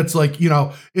And it's like,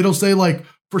 it'll say like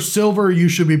for silver, you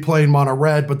should be playing mono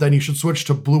red, but then you should switch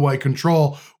to blue white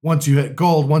control once you hit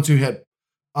gold. Once you hit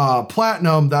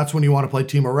platinum, that's when you want to play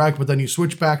Team Erect, but then you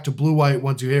switch back to blue white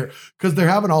once you hear, because they're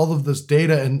having all of this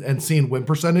data and seeing win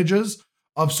percentages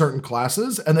of certain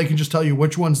classes, and they can just tell you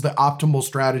which one's the optimal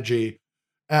strategy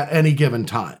at any given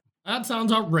time. That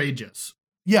sounds outrageous.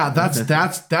 Yeah, that's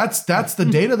the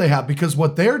data they have, because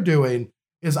what they're doing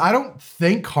is, I don't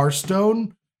think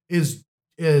Hearthstone is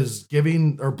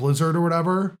giving, or Blizzard or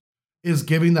whatever is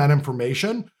giving that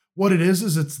information. What it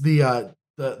is it's the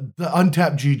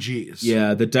untapped GGs.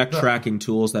 Yeah, the deck tracking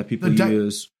tools that people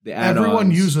use. The add-ons.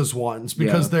 Everyone uses ones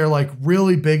because they're like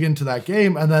really big into that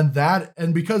game,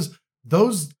 and because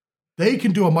those, they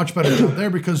can do a much better job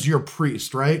there because you're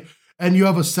priest, right? And you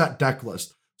have a set deck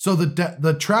list. So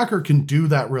the tracker can do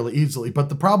that really easily. But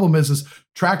the problem is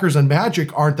trackers and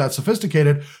Magic aren't that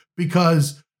sophisticated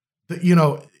because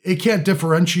it can't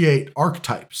differentiate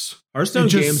archetypes. Hearthstone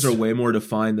games are way more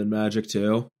defined than Magic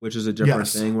too, which is a different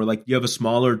thing. Where like you have a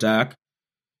smaller deck,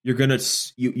 you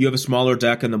have a smaller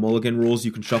deck, and the mulligan rules,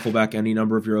 you can shuffle back any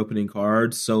number of your opening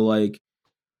cards. So like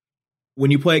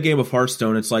when you play a game of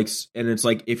Hearthstone, it's like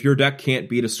if your deck can't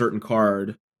beat a certain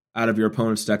card out of your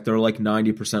opponent's deck, they're like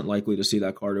 90% likely to see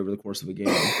that card over the course of a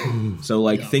game. So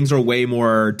like things are way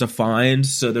more defined.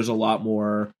 So there's a lot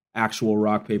more actual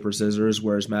rock, paper, scissors,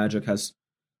 whereas Magic has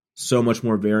so much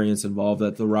more variance involved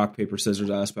that the rock, paper, scissors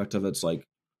aspect of it's like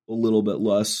a little bit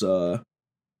less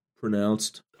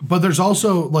pronounced. But there's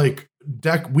also like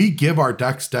we give our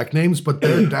decks deck names, but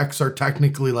their decks are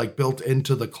technically like built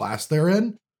into the class they're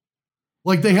in.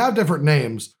 Like they have different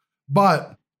names,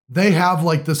 but they have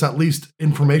like this at least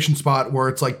information spot where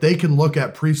it's like they can look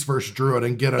at priest versus druid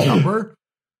and get a number.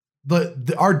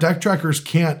 Our deck trackers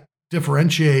can't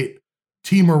differentiate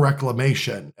Temur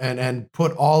Reclamation and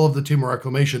put all of the Temur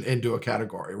Reclamation into a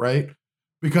category, right?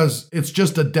 Because it's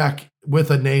just a deck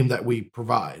with a name that we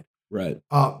provide. Right.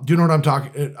 Do you know what I'm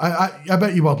talking? I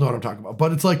bet you both know what I'm talking about.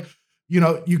 But it's like,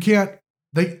 you can't.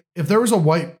 If there was a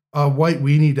white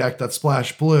weenie deck that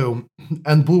splashed blue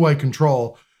and blue white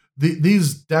control,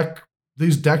 these deck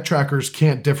trackers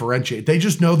can't differentiate. They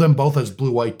just know them both as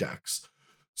blue white decks,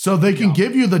 so they can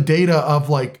give you the data of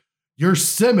like your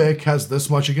Simic has this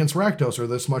much against Rakdos, or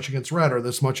this much against Red, or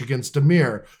this much against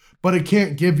Dimir, but it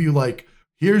can't give you like,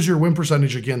 here's your win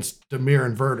percentage against Dimir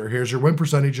Inverter, here's your win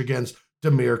percentage against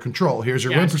Dimir Control, here's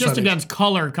your win percentage. Just against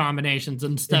color combinations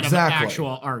instead of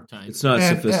actual archetypes. It's not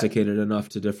sophisticated enough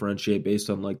to differentiate based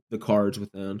on like the cards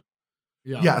within.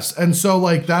 Yeah. Yes, and so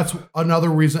like that's another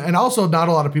reason, and also not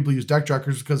a lot of people use deck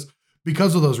trackers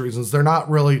because of those reasons. They're not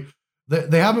really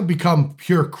they haven't become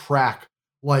pure crack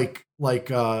like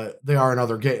they are in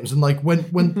other games. And like when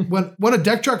a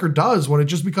deck tracker does, when it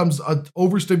just becomes an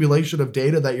overstimulation of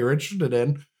data that you're interested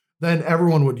in, then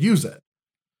everyone would use it.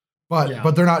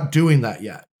 But they're not doing that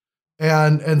yet.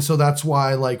 And so that's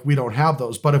why like we don't have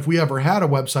those. But if we ever had a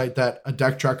website that a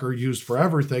deck tracker used for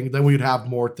everything, then we'd have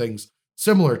more things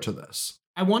similar to this.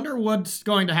 I wonder what's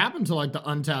going to happen to like the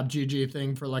untapped GG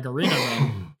thing for like Arena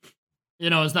then.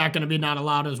 Is that going to be not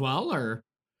allowed as well, or?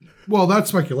 Well, that's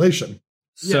speculation.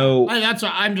 So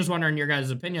I'm just wondering your guys'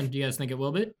 opinion. Do you guys think it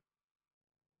will be?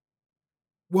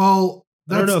 Well,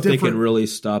 I don't know if they can really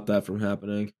stop that from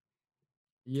happening.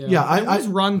 Yeah, it was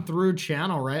run through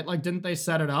channel, right? Like, didn't they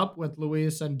set it up with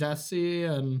Luis and Desi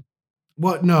and?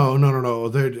 What?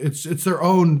 No. It's their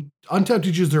own. Untapped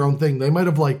GG is their own thing. They might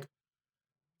have like.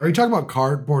 Are you talking about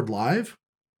Cardboard Live?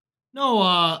 No,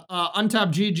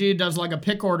 Untapped GG does like a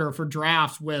pick order for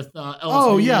drafts with LSV.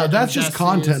 Oh yeah, that's just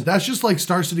content. That's just like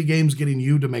Star City Games getting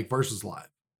you to make Versus Live.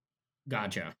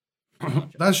 Gotcha.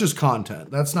 That's just content.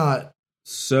 That's not.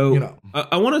 So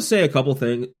I want to say a couple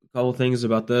things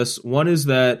about this. One is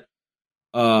that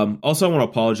also I want to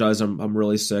apologize. I'm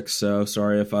really sick, so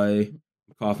sorry if I'm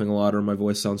coughing a lot or my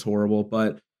voice sounds horrible.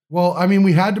 But well, I mean,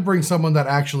 we had to bring someone that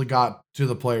actually got to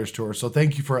the Players Tour, so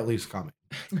thank you for at least coming.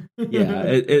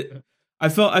 Yeah, I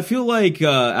feel like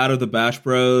out of the Bash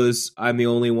Bros, I'm the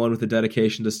only one with the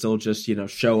dedication to still just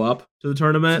show up to the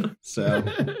tournament. So,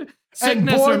 and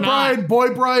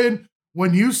boy Brian,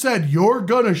 when you said you're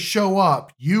gonna show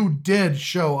up, you did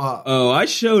show up. Oh, I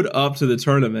showed up to the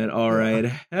tournament. All right,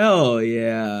 hell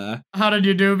yeah. How did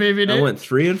you do, baby? I went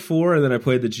 3-4, and then I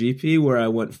played the GP where I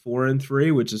went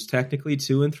 4-3, which is technically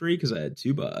 2-3 because I had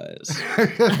 2 buys.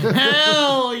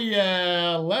 Hell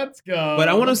yeah, let's go. But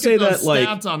I want to say that like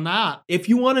stats on that. If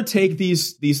you want to take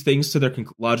these things to their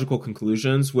logical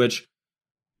conclusions, which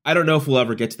I don't know if we'll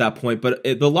ever get to that point, but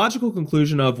the logical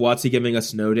conclusion of WotC giving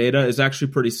us no data is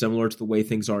actually pretty similar to the way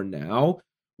things are now,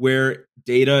 where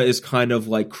data is kind of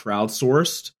like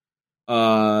crowdsourced.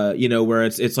 where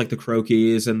it's like the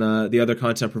Crokies and the other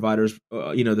content providers, the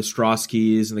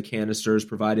Stroskeys and the Canisters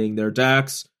providing their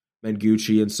decks,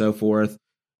 Mengucci and so forth.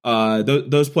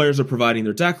 Those players are providing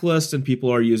their deck list, and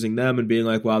people are using them and being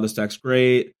like, wow, this deck's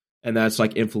great, and that's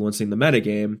like influencing the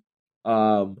metagame.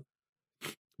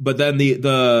 But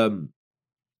then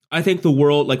I think the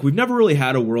world, like, we've never really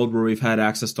had a world where we've had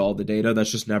access to all the data.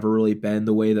 That's just never really been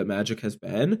the way that Magic has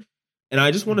been. And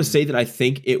I just want to say that I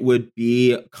think it would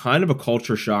be kind of a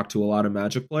culture shock to a lot of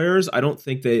Magic players. I don't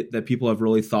think that people have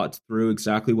really thought through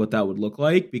exactly what that would look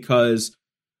like, because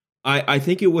I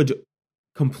think it would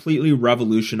completely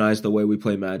revolutionize the way we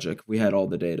play Magic if we had all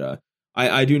the data.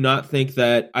 I do not think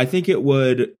that. I think it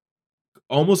would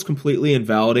almost completely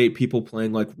invalidate people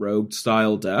playing like rogue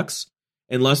style decks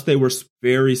unless they were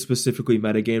very specifically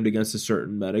metagamed against a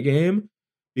certain metagame,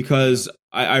 because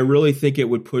I really think it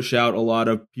would push out a lot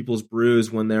of people's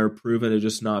brews when they're proven to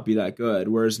just not be that good.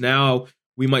 Whereas now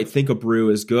we might think a brew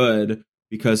is good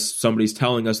because somebody's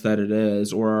telling us that it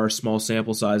is, or our small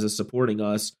sample size is supporting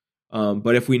us.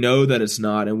 But if we know that it's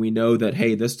not, and we know that,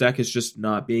 hey, this deck is just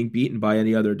not being beaten by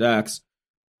any other decks,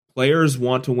 players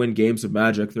want to win games of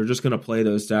Magic. They're just going to play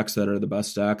those decks that are the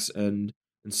best decks, and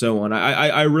so on.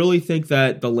 I really think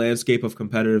that the landscape of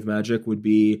competitive Magic would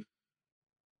be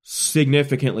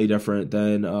significantly different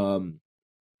than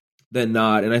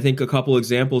not. And I think a couple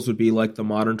examples would be like the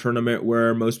Modern tournament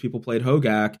where most people played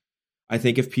Hogak. I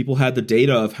think if people had the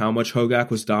data of how much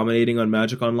Hogak was dominating on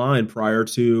Magic Online prior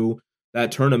to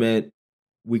that tournament,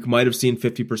 we might have seen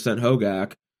 50%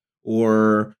 Hogak.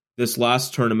 Or this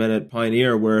last tournament at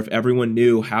Pioneer, where if everyone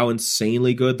knew how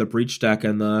insanely good the Breach deck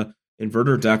and the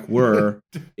Inverter deck were,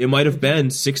 it might have been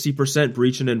 60%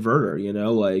 Breach and Inverter, and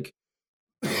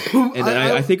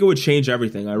I think it would change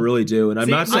everything. I really do. And I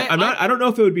don't know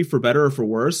if it would be for better or for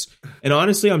worse. And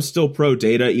honestly, I'm still pro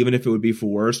data, even if it would be for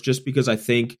worse, just because I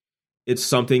think it's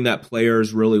something that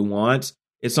players really want.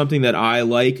 It's something that I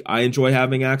like. I enjoy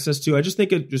having access to. I just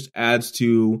think it just adds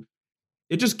to,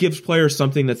 it just gives players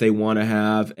something that they want to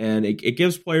have. And it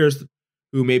gives players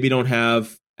who maybe don't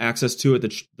have access to it,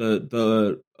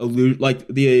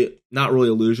 not really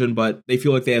illusion, but they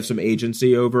feel like they have some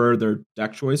agency over their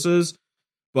deck choices.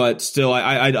 But still,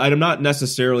 I'm not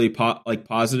necessarily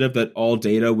positive that all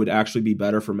data would actually be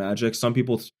better for Magic. Some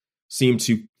people seem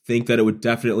to think that it would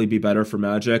definitely be better for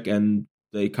Magic, and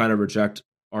they kind of reject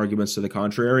arguments to the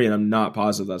contrary, and I'm not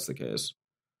positive that's the case.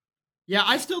 Yeah,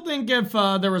 I still think if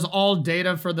there was all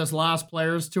data for this last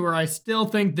Players Tour, I still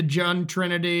think the Jund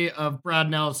Trinity of Brad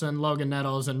Nelson, Logan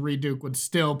Nettles, and Reed Duke would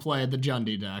still play the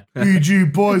Jundy deck.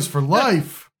 BG boys for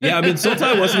life. Yeah, I mean,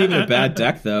 Sultai wasn't even a bad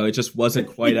deck, though. It just wasn't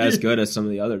quite as good as some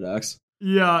of the other decks.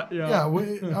 Yeah.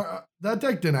 That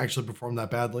deck didn't actually perform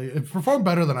that badly. It performed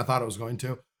better than I thought it was going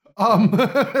to.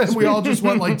 And we all just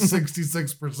went like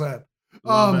 66%.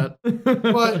 But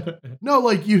no,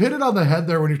 like, you hit it on the head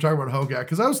there when you're talking about Hogak,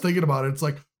 because I was thinking about it. It's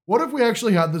like, what if we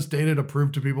actually had this data to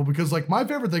prove to people? Because like, my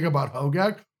favorite thing about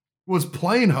Hogak was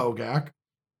playing Hogak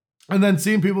and then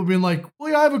seeing people being like,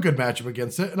 well, yeah, I have a good matchup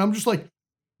against it. And I'm just like,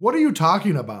 what are you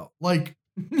talking about? Like,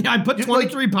 I put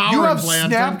 23 power. You have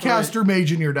Snapcaster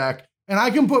Mage in your deck, and I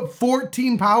can put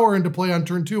 14 power into play on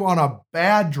turn 2 on a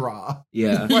bad draw.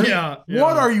 Yeah. Like, yeah.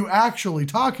 What are you actually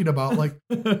talking about? Like,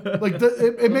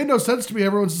 it made no sense to me.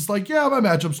 Everyone's just like, yeah, my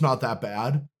matchup's not that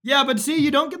bad. Yeah, but see,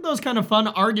 you don't get those kind of fun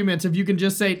arguments if you can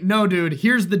just say, no, dude,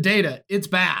 here's the data. It's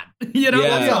bad.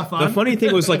 That's not fun. The funny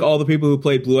thing was, like, all the people who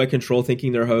played Blue Eye Control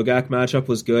thinking their Hogak matchup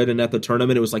was good, and at the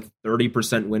tournament it was like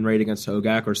 30% win rate against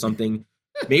Hogak or something.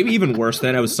 Maybe even worse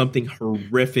than it was something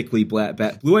horrifically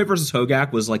bad. Blue Eye versus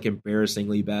Hogak was like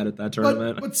embarrassingly bad at that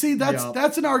tournament. But see,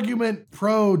 that's an argument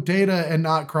pro data and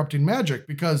not corrupting Magic,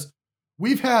 because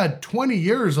we've had 20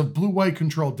 years of blue-white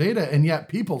control data, and yet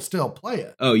people still play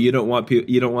it. Oh, you don't want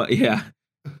yeah.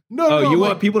 No, you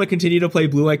want people to continue to play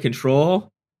blue-white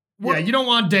control? Yeah, you don't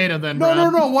want data then,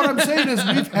 No. Brad. What I'm saying is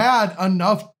we've had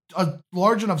a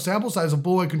large enough sample size of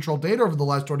blue-white control data over the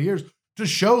last 20 years to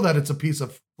show that it's a piece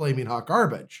of flaming hot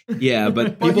garbage. Yeah,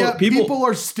 but people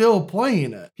are still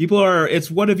playing it. It's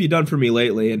what have you done for me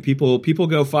lately? And people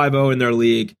go 5-0 in their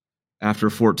league after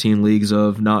 14 leagues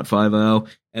of not 5-0,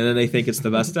 and then they think it's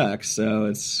the best deck. So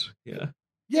it's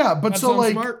Yeah, but That's so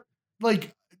like smart.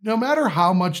 like no matter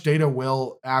how much data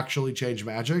will actually change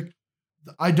Magic,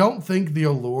 I don't think the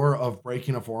allure of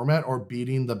breaking a format or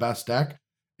beating the best deck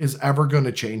is ever going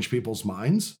to change people's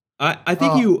minds. I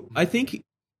think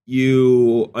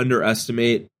you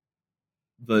underestimate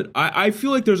I feel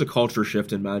like there's a culture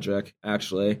shift in Magic,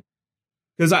 actually.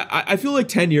 Because I feel like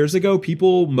 10 years ago,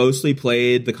 people mostly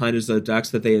played the kinds of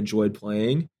decks that they enjoyed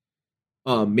playing.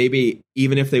 Maybe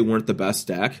even if they weren't the best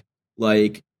deck.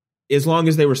 like as long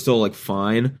as they were still like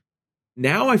fine.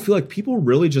 Now I feel like people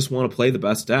really just want to play the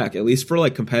best deck, at least for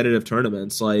like competitive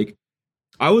tournaments. Like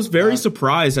I was very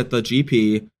surprised at the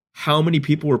GP how many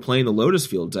people were playing the Lotus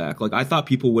Field deck. Like I thought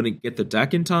people wouldn't get the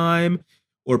deck in time,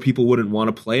 or people wouldn't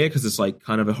want to play it because it's like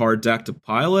kind of a hard deck to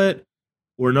pilot,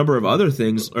 or a number of other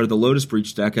things, or the Lotus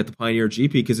Breach deck at the Pioneer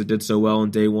GP because it did so well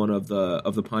on day one of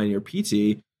the Pioneer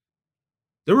PT.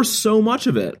 There was so much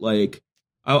of it. Like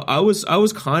I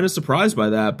was kind of surprised by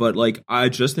that, but like I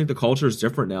just think the culture is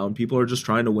different now, and people are just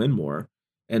trying to win more.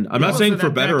 And I'm not saying for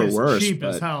better or worse, cheap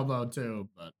but as hell though too,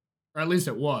 but or at least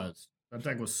it was. That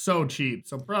deck was so cheap,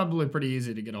 so probably pretty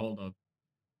easy to get a hold of.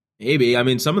 maybe. I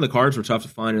mean, some of the cards were tough to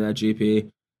find in that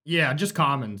GP. Yeah, just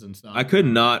commons and stuff. I could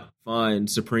not find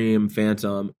Supreme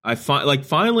Phantom.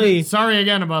 Finally. Sorry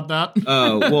again about that.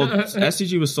 Oh well,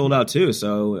 SCG was sold out too,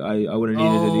 so I would have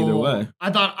needed it either way.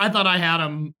 I thought I had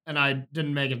him, and I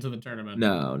didn't make it to the tournament.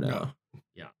 No.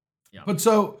 Yeah. But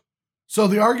so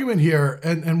the argument here,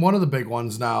 and one of the big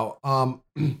ones now,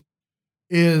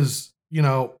 is, you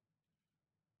know,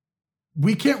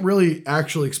 we can't really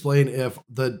actually explain if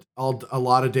a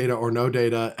lot of data or no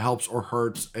data helps or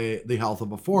hurts the health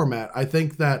of a format. I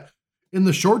think that in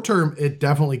the short term, it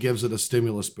definitely gives it a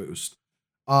stimulus boost.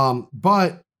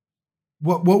 But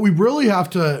what we really have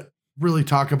to really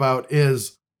talk about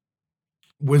is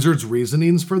Wizards'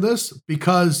 reasonings for this,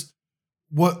 because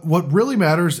what really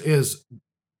matters is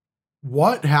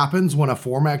what happens when a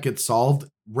format gets solved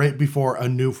right before a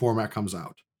new format comes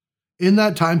out. In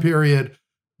that time period,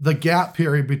 the gap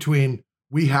period between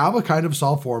we have a kind of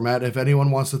solved format. If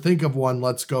anyone wants to think of one,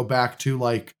 let's go back to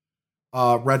like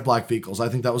Red Black Vehicles. I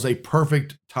think that was a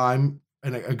perfect time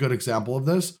and a good example of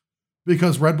this,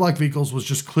 because Red Black Vehicles was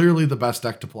just clearly the best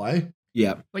deck to play.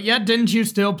 Yeah. But yet, didn't you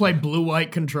still play blue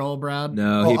white control, Brad?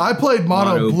 No. I played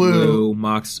mono blue,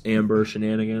 Mox Amber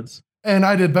shenanigans, and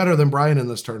I did better than Brian in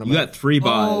this tournament. You got 3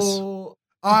 buys. Oh,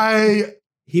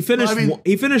 He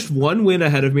finished 1 win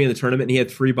ahead of me in the tournament, and he had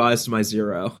 3 buys to my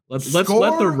 0. Let's let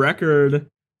the record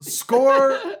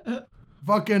score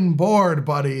fucking board,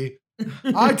 buddy.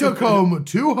 I took home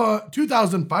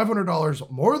 $2,500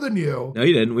 more than you. No,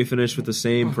 you didn't. We finished with the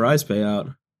same prize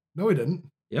payout. No, we didn't.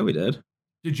 Yeah, we did.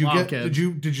 Did you Wow, get? kid.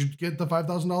 Did you get the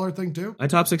 $5,000 thing too? I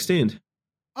top 16.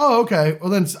 Oh, okay. Well,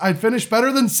 then I finished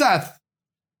better than Seth.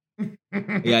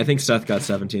 Yeah, I think Seth got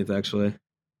 17th actually.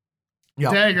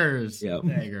 Yeah, daggers. Yeah.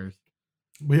 Daggers.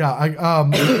 but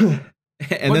yeah.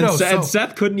 And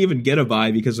Seth couldn't even get a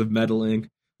buy because of meddling.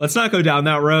 Let's not go down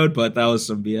that road, but that was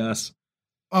some BS.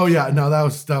 Oh yeah, no, that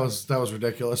was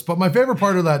ridiculous. But my favorite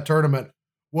part of that tournament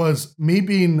was me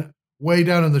being way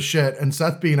down in the shit and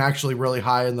Seth being actually really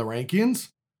high in the rankings.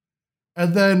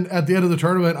 And then at the end of the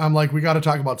tournament, I'm like, we got to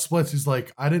talk about splits. He's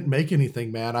like, I didn't make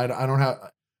anything, man. I don't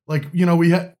have, like, you know,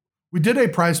 we did a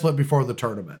prize split before the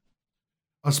tournament,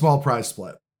 a small prize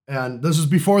split. And this is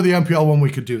before the MPL when we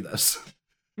could do this.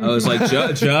 I was like,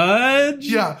 Judge?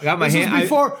 Yeah. I got my hand.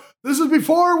 This is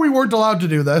before we weren't allowed to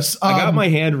do this. I got my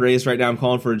hand raised right now. I'm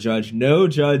calling for a judge. No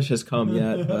judge has come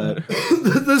yet, but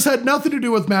this had nothing to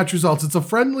do with match results. It's a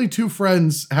friendly two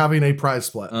friends having a prize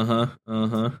split. And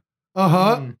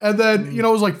then, you know,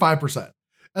 it was like 5%.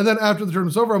 And then after the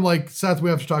tournament's over, I'm like, Seth, we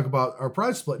have to talk about our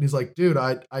prize split. And he's like, dude,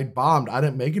 I bombed. I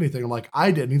didn't make anything. I'm like, I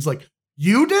did. And he's like,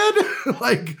 you did?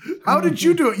 Like, how did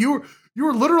you do it? You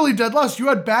were literally dead last. You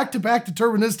had back-to-back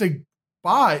deterministic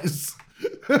buys.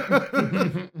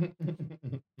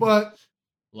 But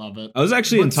love it. I was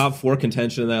actually in top 4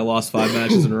 contention and I lost 5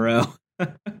 matches in a row.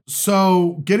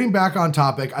 So getting back on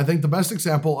topic, I think the best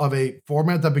example of a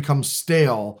format that becomes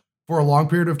stale for a long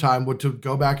period of time would to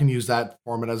go back and use that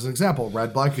format as an example.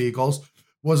 Red Black Vehicles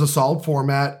was a solid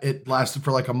format. It lasted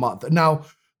for like a month. Now,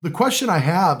 the question I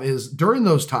have is during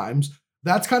those times,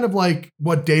 that's kind of like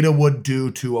what data would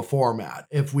do to a format.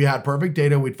 If we had perfect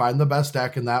data, we'd find the best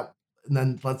deck and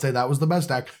then let's say that was the best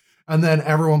deck. And then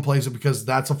everyone plays it because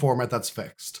that's a format that's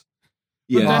fixed.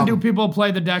 But then do people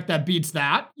play the deck that beats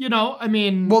that? You know, I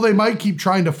mean... Well, they might keep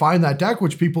trying to find that deck,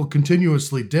 which people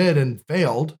continuously did and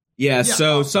failed. Yeah,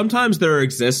 so sometimes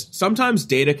sometimes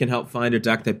data can help find a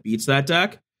deck that beats that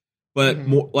deck, but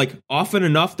more like often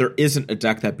enough, there isn't a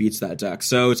deck that beats that deck.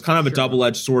 So it's kind of a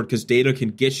double-edged sword because data can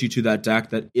get you to that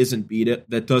deck that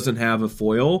that doesn't have a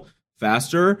foil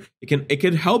faster. It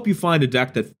could help you find a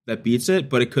deck that beats it,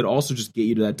 but it could also just get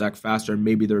you to that deck faster, and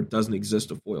maybe there doesn't exist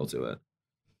a foil to it.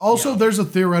 Also, there's a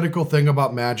theoretical thing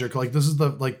about Magic. Like this is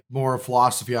the more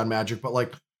philosophy on Magic, but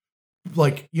like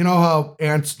you know how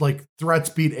threats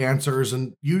beat answers,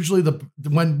 and usually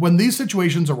when these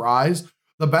situations arise,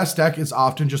 the best deck is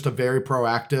often just a very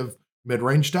proactive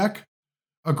mid-range deck,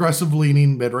 aggressive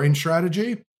leaning mid-range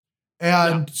strategy.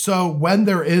 And so when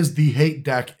there is the hate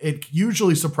deck, it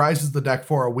usually surprises the deck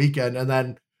for a weekend, and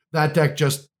then that deck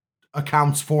just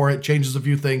accounts for it, changes a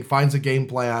few things, finds a game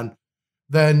plan.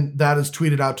 Then that is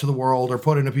tweeted out to the world or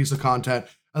put in a piece of content.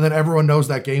 And then everyone knows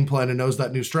that game plan and knows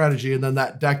that new strategy. And then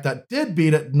that deck that did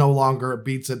beat it no longer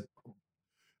beats it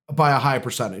by a high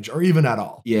percentage or even at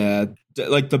all. Yeah.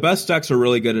 Like the best decks are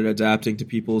really good at adapting to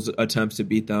people's attempts to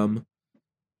beat them.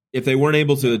 If they weren't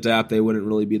able to adapt, they wouldn't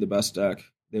really be the best deck.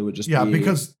 They would just be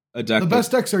because a deck. The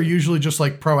best decks are usually just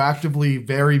like proactively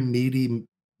very meaty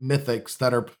mythics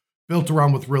that are built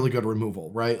around with really good removal,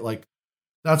 right? Like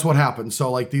that's what happens. So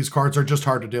like these cards are just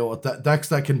hard to deal with. That decks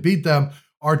that can beat them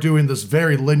are doing this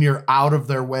very linear out of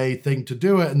their way thing to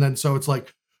do it. And then so it's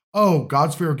like, oh,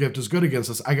 Godsphere Gift is good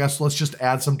against us. I guess let's just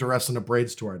add some Duress and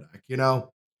Braids to our deck, you know?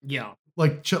 Yeah.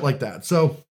 Like shit like that.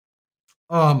 So,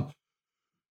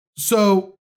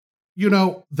 you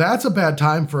know, that's a bad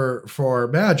time for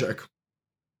Magic.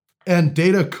 And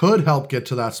data could help get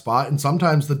to that spot. And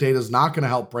sometimes the data is not going to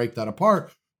help break that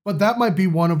apart. But that might be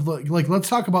one of the, like, let's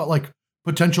talk about like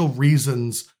potential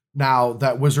reasons now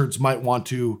that Wizards might want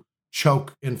to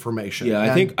choke information. Yeah,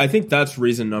 I think that's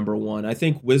reason number one. I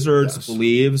think Wizards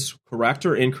believes, correct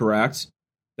or incorrect,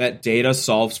 that data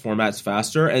solves formats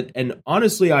faster. And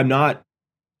honestly, I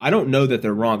don't know that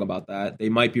they're wrong about that. They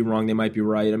might be wrong, they might be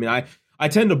right. I mean, I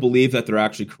tend to believe that they're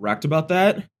actually correct about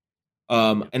that.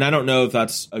 And I don't know if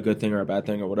that's a good thing or a bad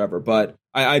thing or whatever, but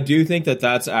I do think that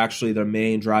that's actually the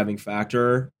main driving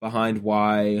factor behind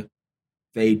why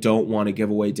they don't want to give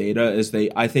away data.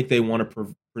 I think they want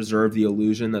to preserve the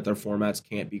illusion that their formats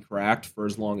can't be cracked for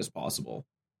as long as possible.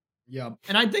 Yeah.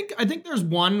 And I think there's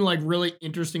one like really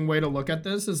interesting way to look at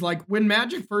this is like when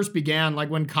Magic first began, like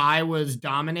when Kai was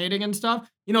dominating and stuff,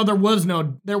 you know, there was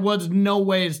no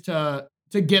ways to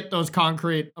get those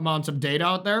concrete amounts of data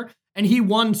out there. And he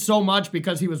won so much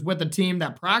because he was with a team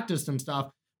that practiced and stuff.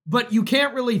 But you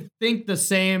can't really think the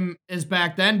same as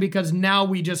back then because now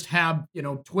we just have, you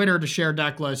know, Twitter to share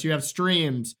deck lists. You have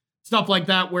streams, stuff like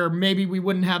that, where maybe we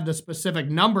wouldn't have the specific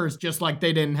numbers just like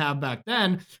they didn't have back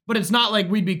then. But it's not like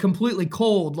we'd be completely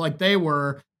cold like they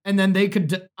were. And then they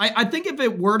could, I think if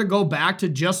it were to go back to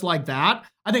just like that,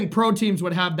 I think pro teams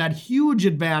would have that huge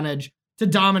advantage to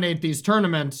dominate these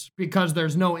tournaments because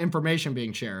there's no information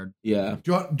being shared. Yeah.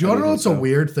 Do you want to know what's a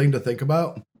weird thing to think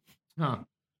about? Huh.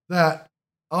 That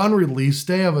on release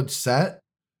day of a set,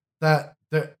 that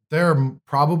there are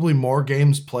probably more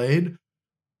games played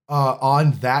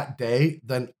on that day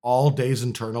than all days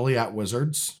internally at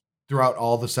Wizards throughout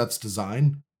all the sets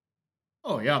design.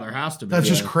 Oh yeah, there has to be. That's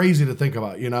just crazy to think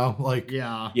about, you know? Like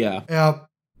yeah.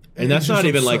 And that's not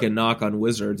even like a knock on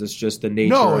Wizards. It's just the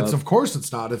nature. No, it's of course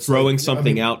it's not. It's throwing like,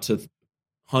 something out to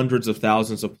hundreds of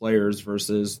thousands of players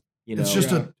versus, you know, it's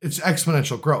just it's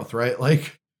exponential growth, right?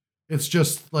 Like it's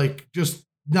just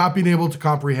not being able to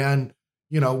comprehend,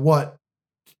 you know, what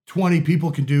 20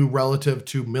 people can do relative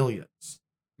to millions.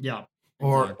 Yeah.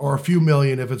 Or a few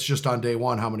million if it's just on day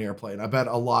one, how many are playing? I bet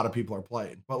a lot of people are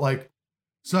playing. But like,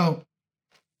 so.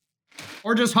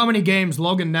 Or just how many games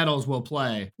Logan Nettles will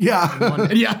play. Yeah.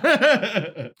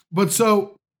 Yeah. But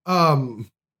so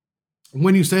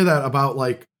when you say that about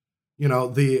like, you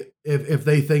know, if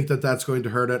they think that that's going to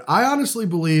hurt it, I honestly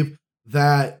believe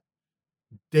that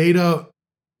data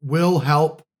will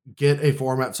help get a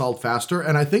format solved faster.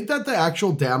 And I think that the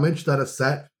actual damage that a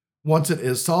set, once it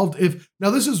is solved,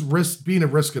 now this is being a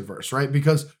risk adverse, right?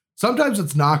 Because sometimes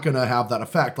it's not going to have that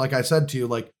effect. Like I said to you,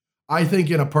 like, I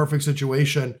think in a perfect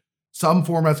situation, some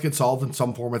formats get solved and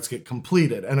some formats get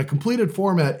completed. And a completed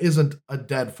format isn't a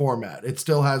dead format. It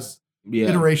still has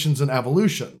iterations and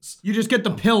evolutions. You just get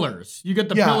the pillars. You get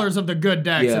the pillars of the good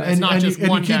decks. Yeah. And it's not just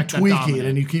one deck that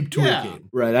dominates. You keep tweaking. Yeah.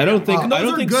 Right. I don't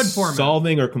think good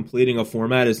solving or completing a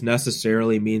format is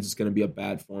necessarily means it's going to be a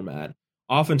bad format.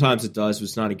 Oftentimes it does, but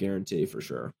it's not a guarantee for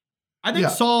sure. I think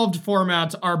solved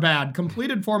formats are bad.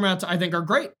 Completed formats, I think, are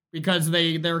great because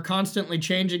they're constantly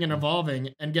changing and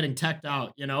evolving and getting teched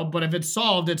out, you know? But if it's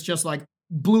solved, it's just like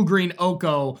blue-green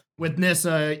Oko with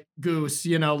Nissa Goose,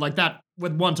 you know, like that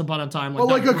with Once Upon a Time. Well,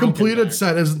 like a completed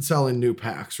set isn't selling new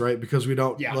packs, right? Because we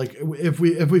don't, like, if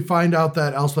we find out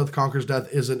that Elspeth Conquers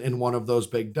Death isn't in one of those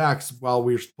big decks while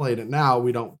we're playing it now,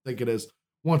 we don't think it is.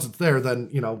 Once it's there, then,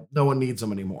 you know, no one needs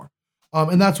them anymore.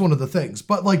 And that's one of the things.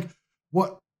 But, like,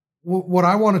 what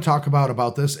I want to talk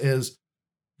about this is,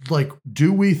 like,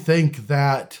 do we think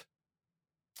that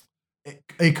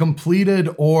a completed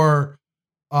or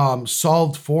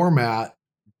solved format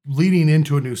leading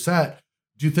into a new set,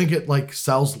 do you think it like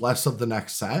sells less of the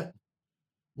next set?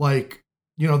 Like,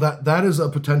 you know, that is a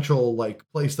potential like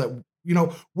place that, you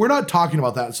know, we're not talking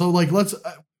about that. So like, let's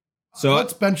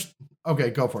bench.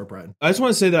 Okay, go for it, Brian. I just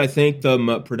want to say that I think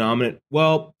the predominant.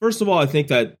 Well, first of all, I think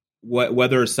that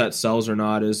whether a set sells or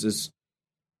not is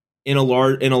in a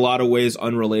lot of ways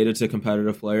unrelated to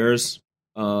competitive players.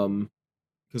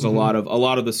 Because a lot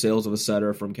of the sales of a set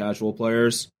are from casual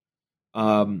players.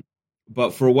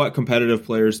 But for what competitive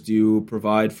players do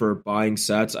provide for buying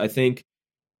sets, I think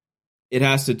it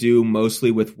has to do mostly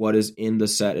with what is in the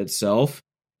set itself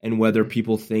and whether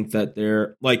people think that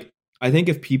they're like. I think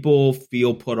if people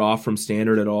feel put off from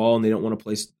standard at all and they don't want to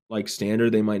play like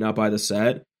standard, they might not buy the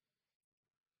set.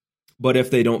 But if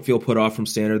they don't feel put off from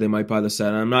standard, they might buy the set.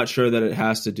 And I'm not sure that it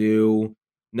has to do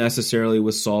necessarily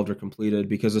with solved or completed,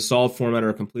 because a solved format or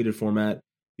a completed format,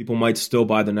 people might still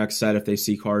buy the next set if they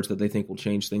see cards that they think will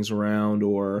change things around,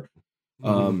 or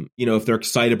if they're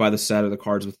excited by the set or the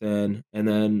cards within. And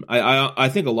then I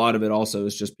think a lot of it also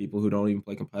is just people who don't even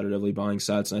play competitively buying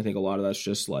sets. And I think a lot of that's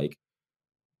just like,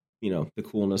 the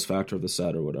coolness factor of the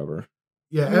set or whatever.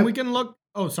 Yeah. And we can look.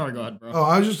 Oh, sorry. Go ahead, bro. Oh,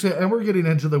 I was just saying, and we're getting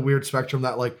into the weird spectrum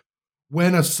that like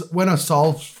when a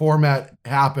solved format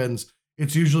happens,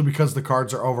 it's usually because the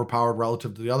cards are overpowered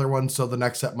relative to the other ones. So the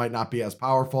next set might not be as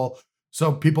powerful.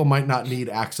 So people might not need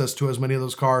access to as many of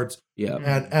those cards. Yeah.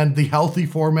 And the healthy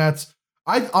formats,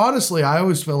 I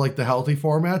always feel like the healthy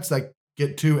formats that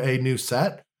get to a new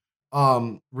set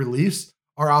release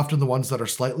are often the ones that are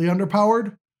slightly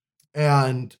underpowered.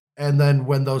 And then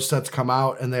when those sets come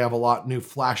out and they have a lot new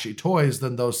flashy toys,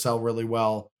 then those sell really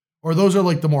well. Or those are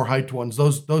like the more hyped ones.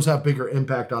 Those have bigger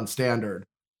impact on standard.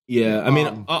 Yeah, I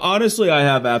mean, honestly, I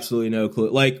have absolutely no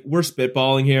clue. Like, we're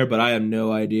spitballing here, but I have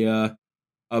no idea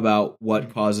about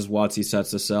what causes WotC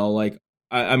sets to sell. Like,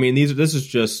 I mean, this is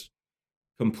just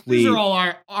complete. These are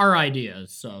all our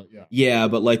ideas. So yeah. Yeah,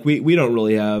 but like we don't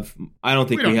really have. I don't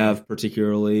think we have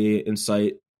particularly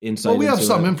insight. Well, we have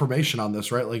some information on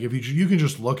this, right? Like, if you can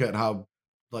just look at how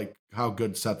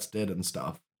good sets did and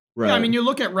stuff. Right. Yeah, I mean, you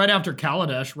look at right after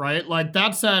Kaladesh, right? Like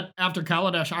that set after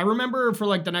Kaladesh, I remember for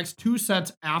like the next 2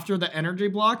 sets after the energy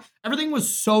block, everything was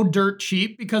so dirt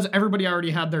cheap because everybody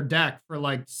already had their deck for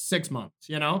like 6 months,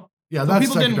 Yeah, so that's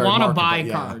people didn't want to buy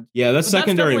yeah. cards. Yeah, that's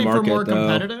secondary that's market more though.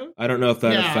 Competitive. I don't know if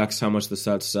that affects how much the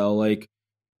sets sell. Like,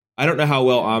 I don't know how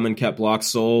well Amonkhet blocks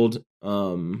sold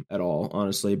at all,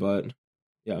 honestly, but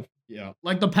yeah. Yeah.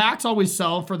 Like the packs always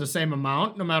sell for the same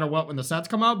amount no matter what when the sets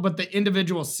come out, but the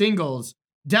individual singles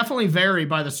definitely vary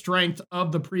by the strength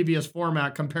of the previous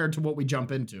format compared to what we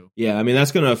jump into. Yeah, I mean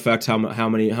that's going to affect how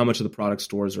much of the product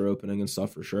stores are opening and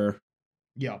stuff for sure.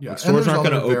 Yeah, like, stores aren't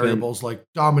going to open. Variables like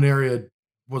Dominaria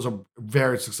was a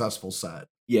very successful set.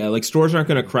 Yeah, like stores aren't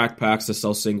going to crack packs to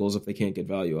sell singles if they can't get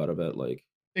value out of it. Like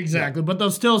exactly, but they'll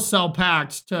still sell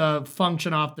packs to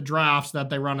function off the drafts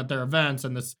that they run at their events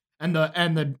and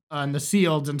the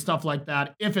sealed and stuff like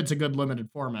that if it's a good limited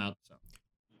format. So.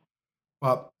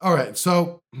 Well, all right.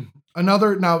 So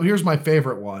now here's my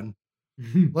favorite one.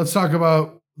 Let's talk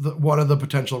about one of the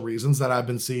potential reasons that I've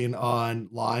been seeing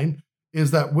online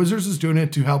is that Wizards is doing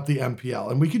it to help the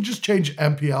MPL. And we can just change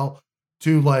MPL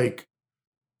to like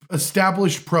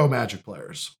established pro Magic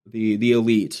players. The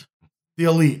elite. The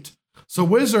elite. So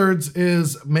Wizards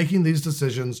is making these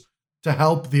decisions to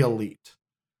help the elite.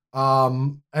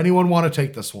 Anyone want to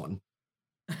take this one?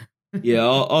 Yeah,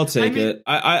 I'll take it.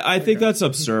 I think that's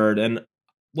absurd. And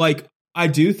like, I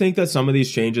do think that some of these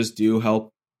changes do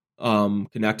help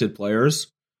connected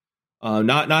players.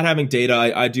 Not having data,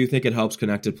 I do think it helps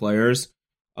connected players.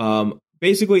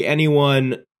 Basically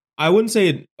anyone, I wouldn't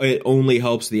say it only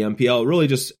helps the MPL. It really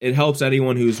just, it helps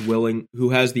anyone who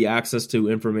has the access to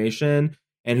information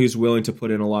and who's willing to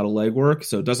put in a lot of legwork.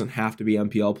 So it doesn't have to be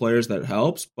MPL players that it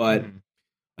helps, but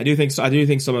I do think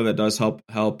some of it does help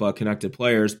connected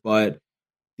players, but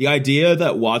the idea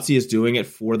that WotC is doing it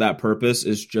for that purpose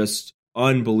is just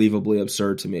unbelievably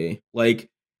absurd to me. Like,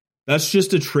 that's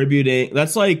just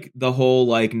that's like the whole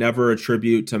like never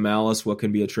attribute to malice what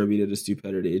can be attributed to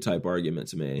stupidity type argument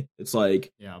to me. It's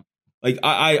like, like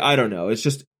I don't know. It's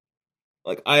just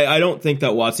like I don't think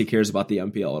that WotC cares about the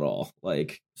MPL at all.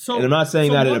 Like, and I'm not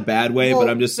saying that in a bad way, but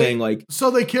I'm just saying like.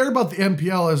 So they care about the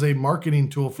MPL as a marketing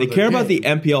tool for. They care about the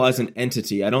MPL as an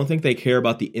entity. I don't think they care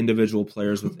about the individual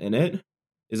players within it.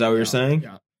 Is that what you're saying?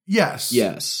 Yeah. Yes.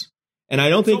 Yes. And I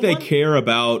don't think they care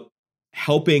about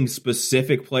helping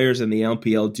specific players in the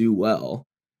MPL do well.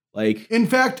 Like, in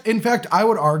fact, I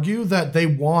would argue that they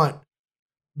want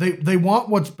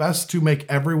what's best to make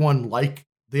everyone like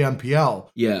the MPL.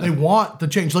 Yeah. They want the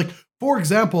change. Like, for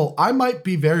example, I might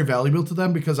be very valuable to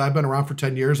them because I've been around for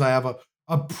 10 years. I have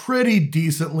a pretty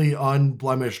decently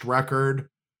unblemished record.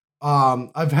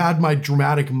 I've had my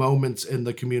dramatic moments in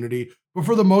the community, but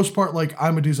for the most part, like,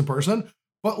 I'm a decent person.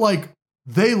 But like,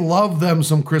 they love them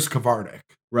some Chris Kavarnik.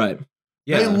 Right.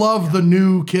 Yeah. They love the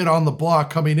new kid on the block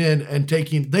coming in and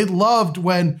they loved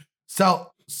when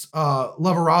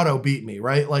Leverado beat me,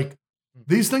 right? Like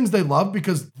these things they love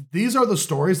because these are the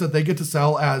stories that they get to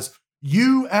sell as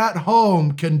you at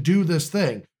home can do this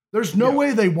thing. There's no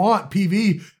way they want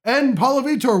PV, and Paulo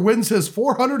Vitor wins his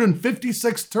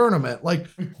 456th tournament. Like,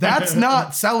 that's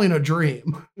not selling a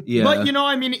dream. Yeah. But,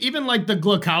 I mean, even like the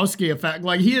Glukowski effect,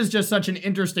 like he is just such an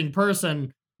interesting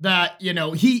person that,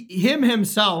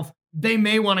 himself, they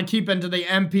may want to keep into the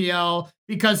MPL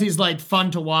because he's like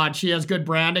fun to watch. He has good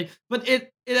branding, but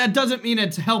that doesn't mean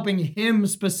it's helping him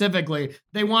specifically.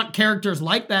 They want characters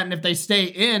like that. And if they stay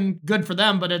in, good for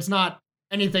them, but it's not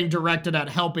anything directed at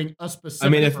helping a specific. I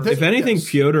mean, if anything,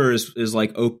 Pyotr is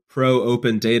like pro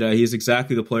open data. He's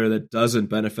exactly the player that doesn't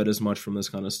benefit as much from this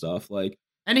kind of stuff. Like,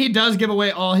 and he does give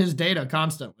away all his data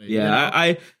constantly.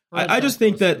 Yeah, I just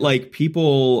think that like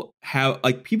people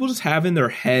just have in their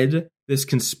head this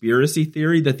conspiracy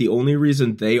theory that the only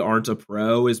reason they aren't a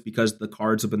pro is because the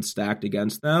cards have been stacked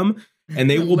against them, and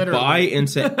they will buy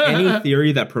into any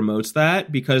theory that promotes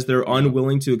that because they're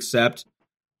unwilling to accept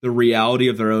the reality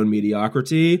of their own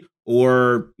mediocrity,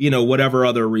 or, whatever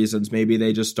other reasons. Maybe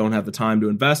they just don't have the time to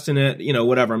invest in it,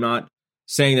 whatever. I'm not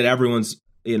saying that everyone's,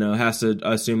 has to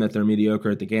assume that they're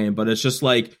mediocre at the game, but it's just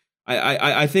like,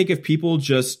 I think if people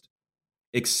just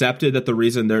accepted that the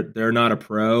reason they're not a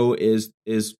pro is,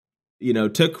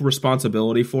 took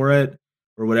responsibility for it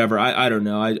or whatever. I don't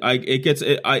know.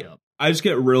 I just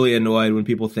get really annoyed when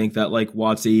people think that like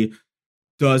WotC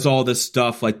does all this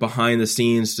stuff like behind the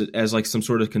scenes as like some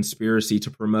sort of conspiracy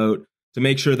to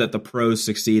make sure that the pros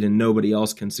succeed and nobody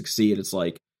else can succeed. It's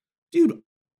like, dude,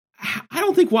 I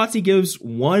don't think WotC gives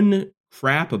one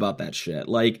crap about that shit.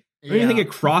 Like, I don't even think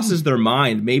it crosses their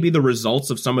mind. Maybe the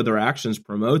results of some of their actions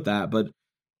promote that, but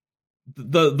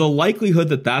the likelihood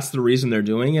that that's the reason they're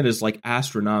doing it is like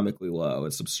astronomically low.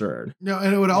 It's absurd. No,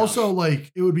 and it would also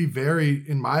like, it would be very,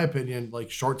 in my opinion, like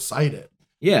short-sighted.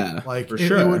 Yeah, like for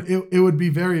sure. It would be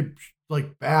very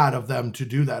like bad of them to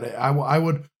do that. I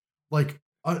would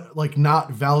like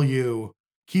not value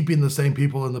keeping the same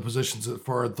people in the positions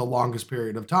for the longest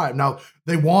period of time. Now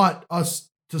they want us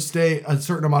to stay a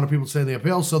certain amount of people to stay in the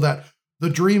MPL so that the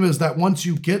dream is that once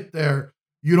you get there,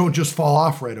 you don't just fall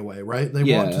off right away, right? They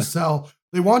want to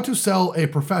sell a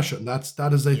profession. That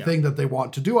is a thing that they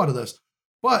want to do out of this,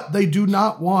 but they do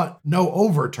not want no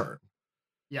overturn.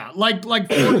 Yeah, like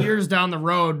 4 years down the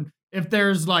road, if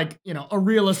there's like, a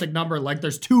realistic number, like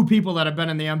there's 2 people that have been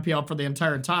in the MPL for the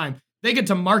entire time, they get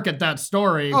to market that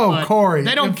story. Oh, Corey,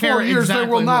 they don't in care 4 years, exactly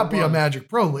there will not be a Magic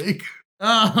Pro League.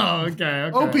 Oh, okay.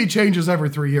 OP changes every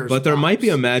 3 years. But there might be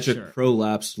a Magic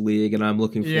Prolapse League, and I'm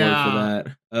looking forward for that.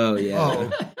 Oh,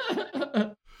 yeah.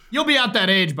 Oh. You'll be at that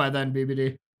age by then,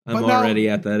 BBD. I'm already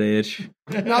at that age.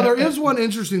 Now, there is one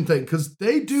interesting thing, because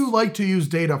they do like to use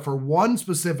data for one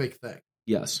specific thing.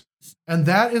 Yes. And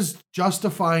that is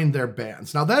justifying their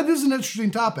bans. Now, that is an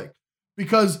interesting topic,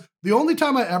 because the only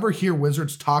time I ever hear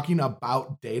Wizards talking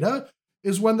about data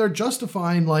is when they're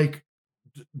justifying, like,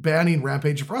 banning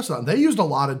Rampage and Frostodon. They used a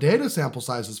lot of data sample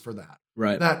sizes for that.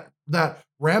 Right. That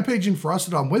Rampage and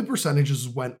Frostodon win percentages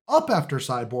went up after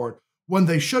sideboard when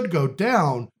they should go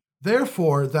down.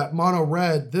 Therefore, that mono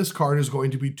red, this card is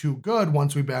going to be too good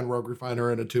once we ban Rogue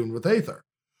Refiner and Attune with Aether.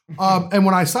 And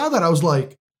when I saw that, I was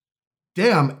like,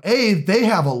 damn, A, they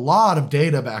have a lot of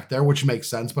data back there, which makes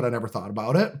sense, but I never thought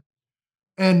about it.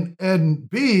 And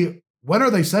B, when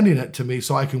are they sending it to me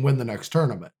so I can win the next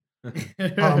tournament?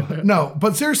 No,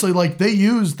 but seriously, like they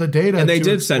use the data, and they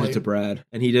did send it to Brad,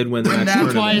 and he did win the next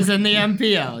tournament. That's why he's in the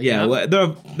MPL. Yeah, well,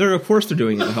 they're of course they're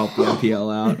doing it to help the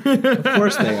MPL out. Of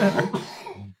course they are.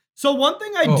 So one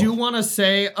thing I do want to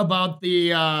say about the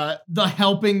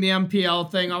helping the MPL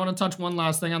thing, I want to touch one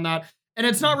last thing on that. And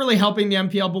it's not really helping the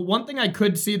MPL, but one thing I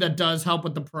could see that does help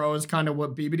with the pros, kind of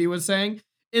what BBD was saying,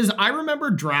 is I remember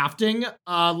drafting,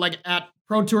 like at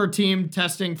Pro Tour team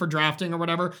testing for drafting or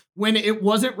whatever, when it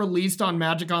wasn't released on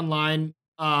Magic Online,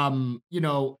 2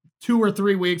 or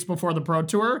 3 weeks before the Pro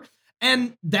Tour.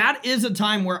 And that is a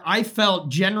time where I felt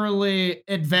generally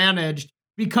advantaged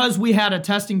because we had a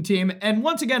testing team. And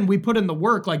once again, we put in the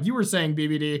work, like you were saying,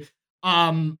 BBD.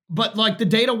 But like the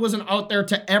data wasn't out there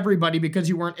to everybody because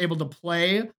you weren't able to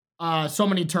play so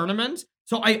many tournaments.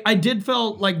 So I did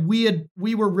feel like we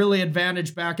were really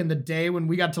advantaged back in the day when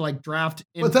we got to like draft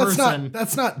in person.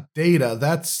 That's not data.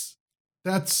 That's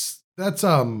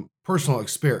personal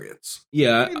experience.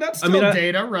 Yeah. I mean, that's still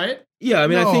data, right? Yeah. I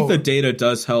mean, I think the data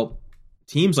does help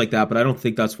teams like that, but I don't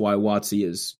think that's why WotC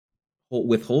is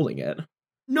withholding it.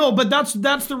 No, but that's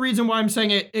the reason why I'm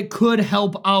saying it could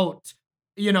help out,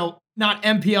 not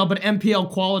MPL, but MPL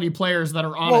quality players that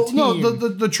are on a team. No,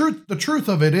 the truth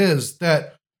of it is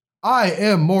that I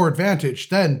am more advantaged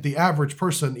than the average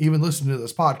person even listening to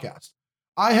this podcast.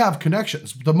 I have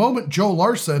connections. The moment Joe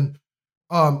Larson,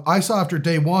 I saw after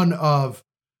day one of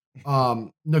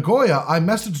Nagoya, I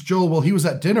messaged Joel while he was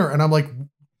at dinner, and I'm like,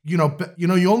 you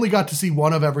only got to see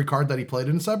one of every card that he played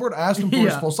in his sideboard. I asked him for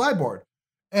his full sideboard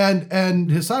and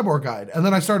his sideboard guide, and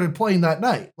then I started playing that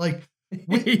night.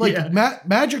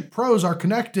 Magic pros are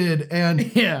connected, and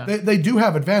they do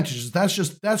have advantages. That's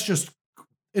just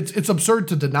it's absurd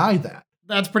to deny that.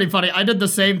 That's pretty funny. I did the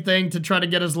same thing to try to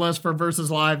get his list for Versus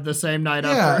Live the same night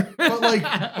after.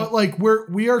 but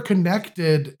we are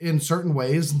connected in certain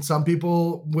ways, and some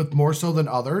people with more so than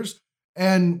others.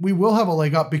 And we will have a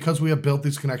leg up because we have built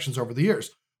these connections over the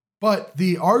years. But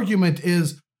the argument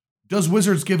is, does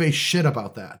Wizards give a shit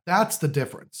about that? That's the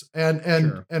difference. And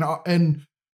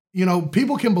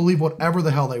people can believe whatever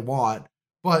the hell they want,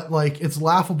 but like it's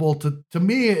laughable to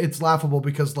me. It's laughable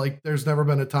because like there's never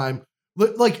been a time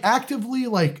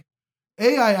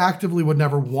AI actively would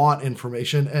never want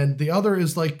information, and the other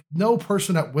is like no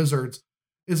person at Wizards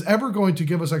is ever going to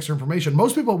give us extra information.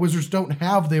 Most people at Wizards don't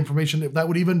have the information that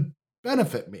would even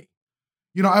benefit me.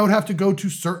 I would have to go to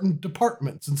certain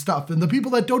departments and stuff, and the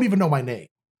people that don't even know my name.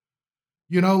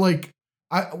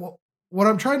 What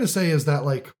I'm trying to say is that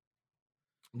like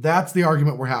that's the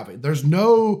argument we're having. There's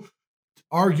no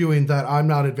arguing that I'm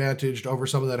not advantaged over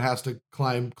someone that has to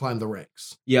climb the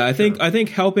ranks. Yeah, I think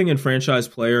helping enfranchise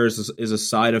players is a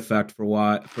side effect for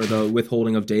the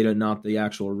withholding of data, not the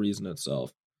actual reason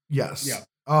itself. Yes. Yeah.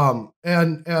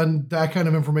 And that kind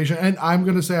of information. And I'm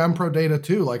going to say I'm pro data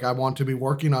too. Like I want to be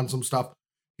working on some stuff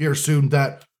here soon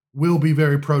that will be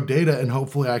very pro data, and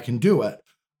hopefully I can do it.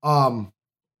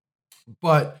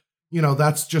 But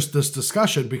that's just this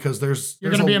discussion because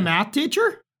you're going to be a math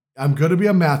teacher? I'm going to be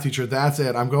a math teacher. That's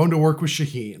it. I'm going to work with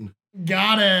Shaheen.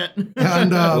 Got it. And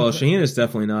Shaheen is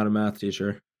definitely not a math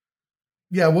teacher.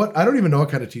 Yeah, I don't even know what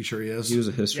kind of teacher he is. He was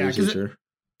a history teacher.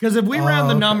 Because if we round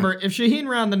the number, if Shaheen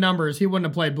round the numbers, he wouldn't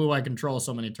have played Blue Eye Control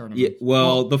so many tournaments. Yeah,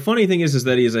 well, the funny thing is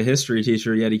that he's a history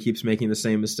teacher, yet he keeps making the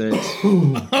same mistakes.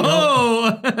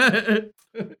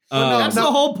 That's the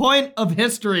whole point of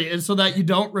history, is so that you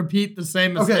don't repeat the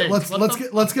same mistakes. Okay,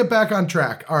 let's get back on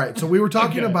track. All right, so we were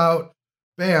talking about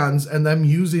bans and them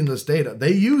using this data.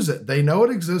 They use it. They know it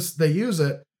exists. They use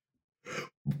it.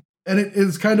 And it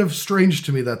is kind of strange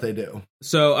to me that they do.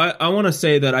 So I want to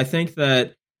say that I think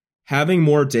that having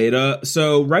more data.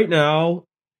 So right now,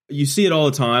 you see it all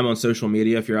the time on social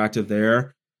media if you're active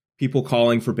there. People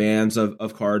calling for bans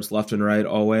of cards left and right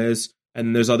always.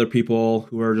 And there's other people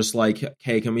who are just like,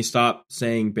 hey, can we stop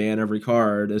saying ban every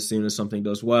card as soon as something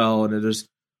does well? And there's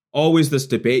always this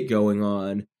debate going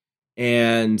on.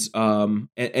 And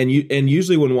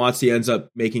usually when WotC ends up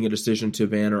making a decision to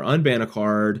ban or unban a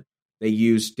card, they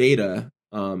use data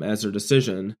as their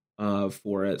decision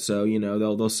for it. So,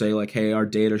 they'll say like, hey, our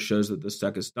data shows that this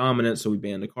deck is dominant, so we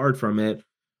banned a card from it.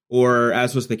 Or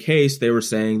as was the case, they were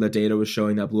saying that data was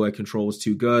showing that Blue Eye Control was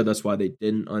too good. That's why they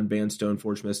didn't unban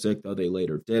Stoneforge Mystic, though they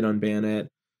later did unban it.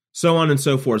 So on and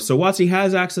so forth. So WotC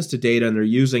has access to data, and they're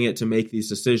using it to make these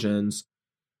decisions.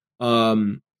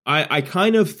 I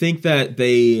kind of think that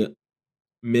they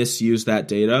misuse that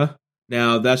data.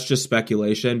 Now, that's just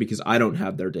speculation because I don't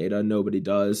have their data. Nobody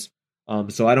does.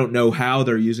 So I don't know how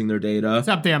they're using their data.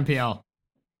 Except the MPL.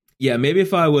 Yeah, maybe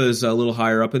if I was a little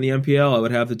higher up in the MPL, I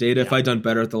would have the data. Yeah. If I'd done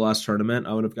better at the last tournament,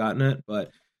 I would have gotten it.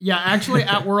 But yeah, actually,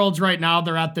 at Worlds right now,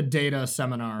 they're at the data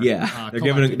seminar. Yeah, they're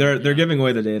giving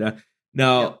away the data.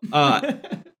 No,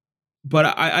 but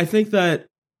I think that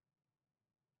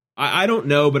I don't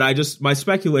know, but my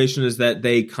speculation is that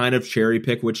they kind of cherry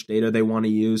pick which data they want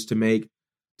to use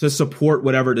to support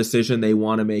whatever decision they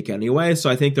want to make anyway. So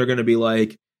I think they're going to be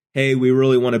like, hey, we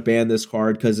really want to ban this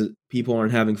card because people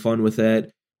aren't having fun with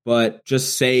it. But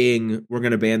just saying we're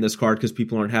going to ban this card because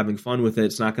people aren't having fun with it,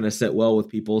 it's not going to sit well with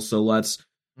people. So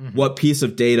what piece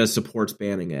of data supports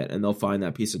banning it? And they'll find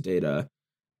that piece of data.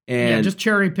 And just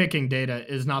cherry picking data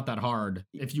is not that hard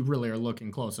if you really are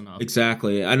looking close enough.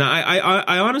 Exactly. And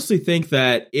I honestly think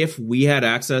that if we had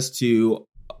access to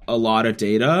a lot of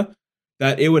data,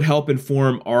 that it would help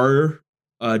inform our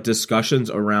discussions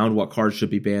around what cards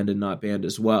should be banned and not banned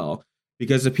as well.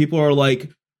 Because if people are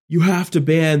like, you have to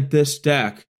ban this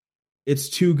deck, it's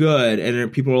too good,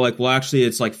 and people are like, well, actually,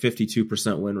 it's like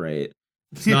 52% win rate.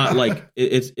 It's not like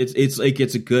it's like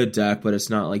it's a good deck, but it's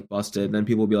not like busted. And then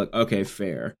people will be like, okay,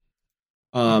 fair.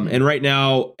 And right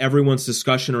now, everyone's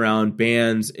discussion around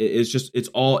bans is just it's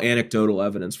all anecdotal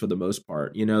evidence for the most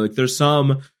part. Like there's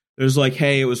some there's like,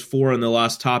 hey, it was 4 in the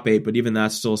last top 8, but even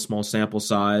that's still a small sample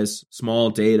size, small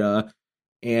data,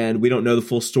 and we don't know the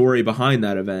full story behind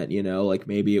that event. You know, like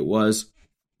maybe it was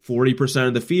 40%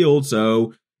 of the field,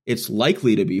 so it's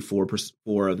likely to be 4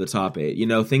 of the top 8. You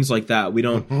know, things like that. We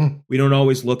don't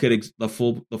always look at the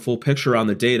full picture on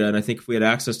the data, and I think if we had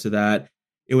access to that,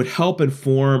 it would help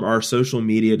inform our social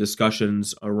media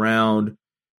discussions around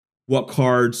what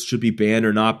cards should be banned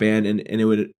or not banned, and it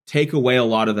would take away a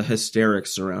lot of the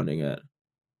hysterics surrounding it.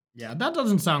 Yeah, that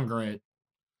doesn't sound great.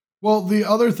 Well, the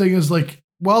other thing is like,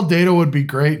 while data would be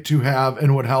great to have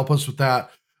and would help us with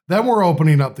that, then we're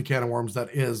opening up the can of worms that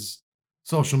is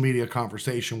social media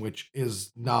conversation, which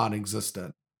is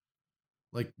non-existent.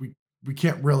 Like we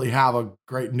can't really have a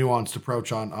great nuanced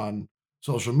approach on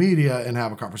social media and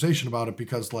have a conversation about it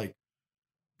because like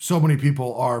so many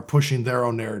people are pushing their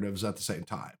own narratives at the same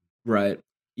time. Right.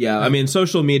 Yeah. I mean,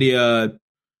 social media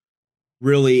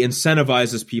really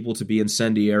incentivizes people to be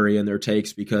incendiary in their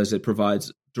takes because it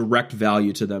provides direct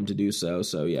value to them to do so.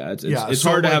 So yeah, it's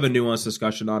hard to have a nuanced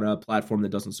discussion on a platform that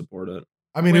doesn't support it.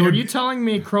 I mean, are you telling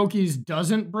me Crokies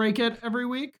doesn't break it every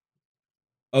week?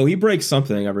 Oh, he breaks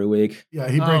something every week.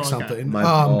 Yeah, he breaks something. My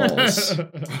balls.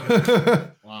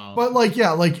 Wow. But like,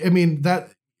 yeah, like, I mean, that,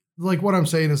 like, what I'm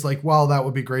saying is like, while that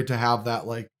would be great to have that,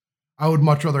 like, I would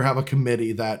much rather have a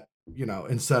committee that, you know,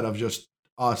 instead of just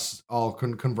us all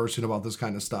conversing about this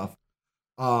kind of stuff.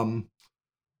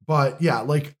 But yeah,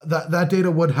 like that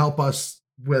data would help us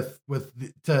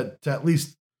to at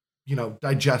least, you know,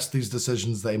 digest these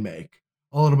decisions they make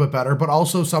a little bit better. But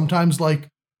also sometimes like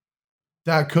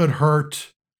that could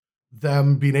hurt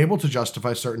them being able to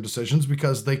justify certain decisions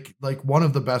because they like one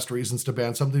of the best reasons to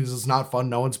ban something is it's not fun.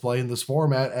 No one's playing this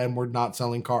format and we're not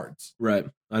selling cards. Right.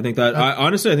 I think that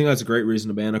honestly, I think that's a great reason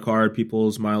to ban a card.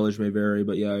 People's mileage may vary,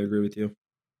 but yeah, I agree with you.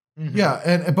 Mm-hmm.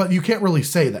 Yeah. But you can't really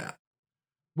say that.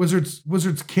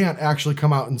 Wizards can't actually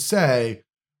come out and say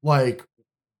like,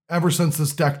 ever since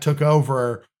this deck took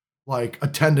over, like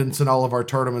attendance in all of our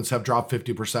tournaments have dropped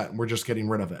 50% and we're just getting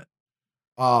rid of it.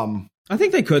 I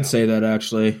think they could say that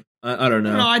actually. I don't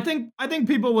know. No, I think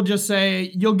people will just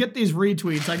say, you'll get these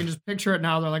retweets. I can just picture it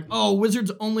now. They're like, oh,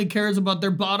 Wizards only cares about their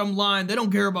bottom line. They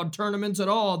don't care about tournaments at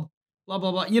all. Blah,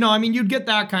 blah, blah. You know, I mean, you'd get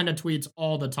that kind of tweets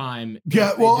all the time.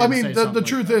 Yeah, well, I mean, the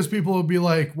truth is people would be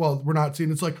like, well, we're not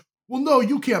seeing. It's like, well, no,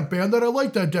 you can't ban that. I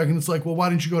like that deck. And it's like, well, why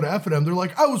didn't you go to F&M? They're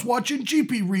like, I was watching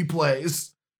GP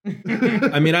replays.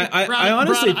 I mean, I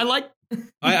honestly... Brad,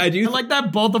 I do. I like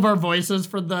that both of our voices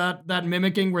for that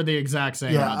mimicking were the exact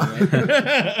same. Yeah.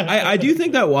 I do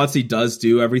think that WotC does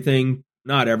do everything,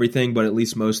 not everything, but at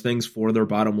least most things for their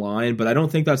bottom line. But I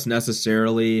don't think that's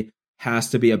necessarily has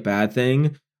to be a bad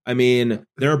thing. I mean,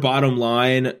 their bottom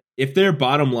line, if their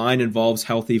bottom line involves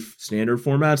healthy standard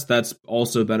formats, that's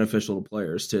also beneficial to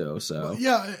players too. So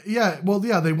Well,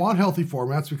 they want healthy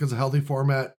formats because a healthy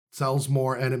format sells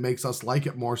more and it makes us like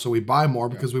it more. So we buy more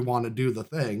because we want to do the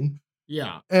thing.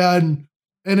 Yeah. And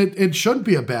it shouldn't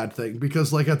be a bad thing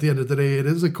because like at the end of the day, it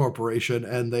is a corporation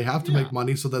and they have to make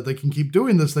money so that they can keep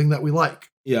doing this thing that we like.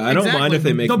 Yeah. I don't mind if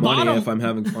they make money if I'm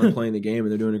having fun playing the game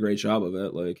and they're doing a great job of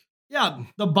it. Like, yeah,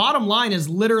 the bottom line is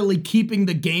literally keeping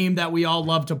the game that we all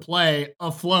love to play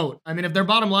afloat. I mean, if their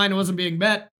bottom line wasn't being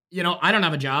met, you know, I don't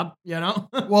have a job, you know?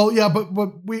 Well, yeah, but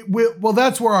well,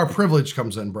 that's where our privilege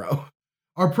comes in, bro.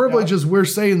 Our privilege is we're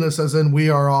saying this as in we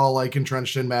are all like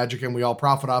entrenched in Magic and we all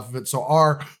profit off of it. So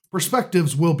our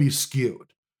perspectives will be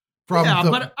skewed.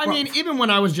 But I mean, even when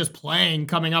I was just playing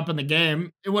coming up in the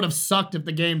game, it would have sucked if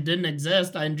the game didn't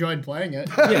exist. I enjoyed playing it.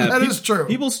 Yeah, that is true.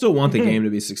 People still want the game to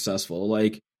be successful.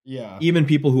 Like, yeah, even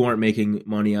people who aren't making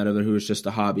money out of it, who is just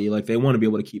a hobby, like they want to be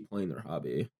able to keep playing their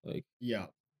hobby. Like, yeah.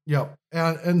 Yep.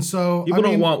 And so people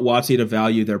don't want WotC to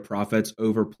value their profits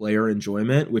over player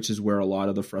enjoyment, which is where a lot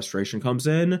of the frustration comes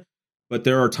in. But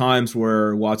there are times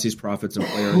where WotC's profits and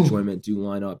player enjoyment do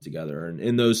line up together. And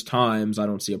in those times, I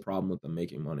don't see a problem with them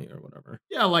making money or whatever.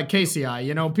 Yeah, like KCI,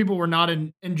 you know, people were not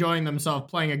enjoying themselves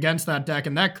playing against that deck,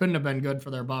 and that couldn't have been good for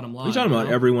their bottom line. What are you talking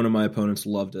about? Every one of my opponents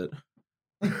loved it.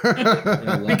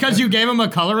 Because you gave them a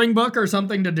coloring book or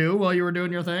something to do while you were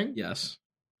doing your thing? Yes.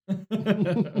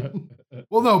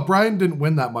 Well, no, Brian didn't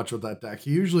win that much with that deck.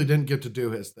 He usually didn't get to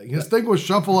do his thing. His thing was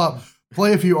shuffle up,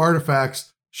 play a few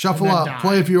artifacts, shuffle up,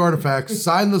 play a few artifacts,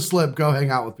 sign the slip, go hang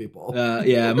out with people.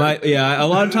 A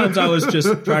lot of times I was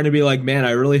just trying to be like, man,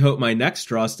 I really hope my next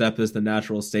draw step is the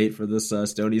natural state for this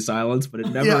Stony Silence, but it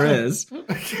never is.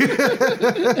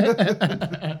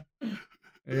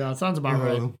 Yeah, sounds about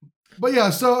right. But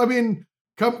yeah, so I mean,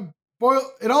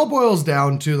 it all boils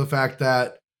down to the fact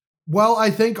that, well, I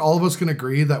think all of us can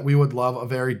agree that we would love a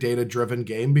very data-driven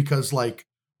game because, like,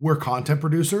 we're content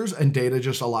producers and data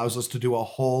just allows us to do a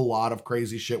whole lot of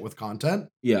crazy shit with content.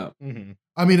 Yeah. Mm-hmm.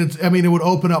 I mean, it would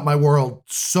open up my world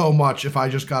so much if I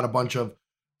just got a bunch of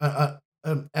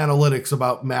analytics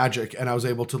about Magic and I was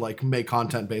able to like make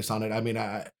content based on it. I mean,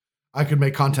 I could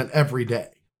make content every day.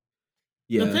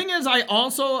 Yeah. The thing is, I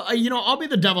also, I'll be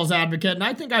the devil's advocate, and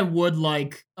I think I would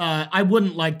like, I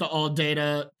wouldn't like the all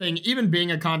data thing, even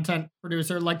being a content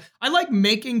producer. Like, I like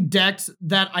making decks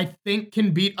that I think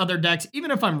can beat other decks,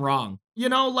 even if I'm wrong.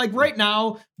 Like right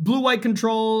now, blue-white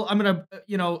control, I'm going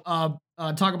to,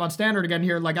 talk about standard again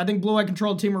here. Like, I think blue-white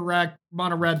control, Team Wreck,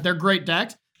 Mono Red, they're great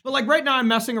decks. But like right now, I'm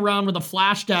messing around with a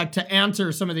flash deck to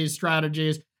answer some of these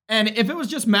strategies. And if it was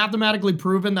just mathematically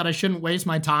proven that I shouldn't waste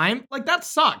my time, like that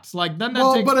sucks. Like then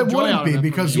that takes but the it joy wouldn't out be of it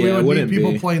because for me. we would need wouldn't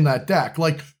people be. playing that deck.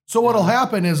 Like, so what'll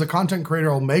happen is a content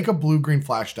creator will make a blue-green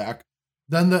flash deck.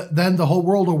 Then the whole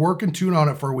world will work and tune on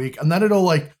it for a week. And then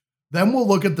then we'll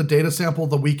look at the data sample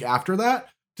the week after that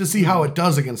to see how it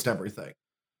does against everything.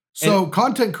 So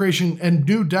content creation and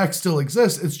new decks still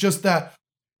exist. It's just that,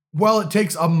 well, it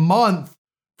takes a month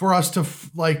for us to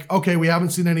okay, we haven't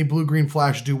seen any blue-green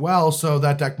flash do well, so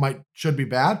that deck should be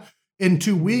bad. In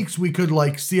 2 weeks, we could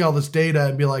like see all this data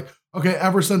and be like, okay,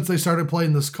 ever since they started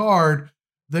playing this card,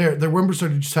 their win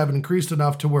percentage haven't increased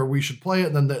enough to where we should play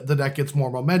it. And then the deck gets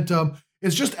more momentum.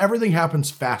 It's just everything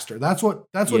happens faster. That's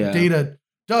what data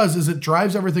does, is it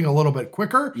drives everything a little bit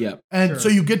quicker. Yeah. And so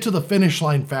you get to the finish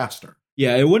line faster.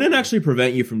 Yeah, it wouldn't actually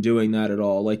prevent you from doing that at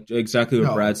all. Like exactly what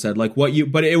No. Brad said. Like but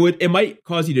it might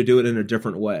cause you to do it in a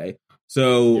different way.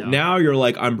 So now you're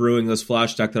like, I'm brewing this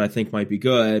flash deck that I think might be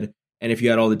good. And if you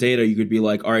had all the data, you could be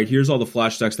like, all right, here's all the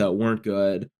flash decks that weren't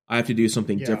good. I have to do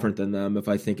something different than them if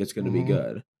I think it's going to be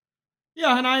good.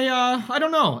 Yeah, and I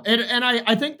don't know. And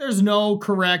I think there's no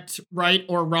correct right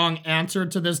or wrong answer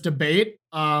to this debate.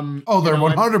 There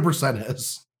 100%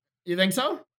 is. You think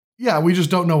so? Yeah, we just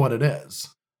don't know what it is.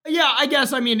 Yeah, I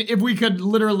guess, I mean, if we could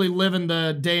literally live in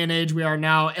the day and age we are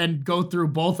now and go through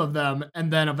both of them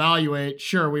and then evaluate,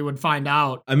 sure, we would find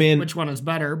out which one is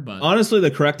better. But honestly, the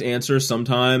correct answer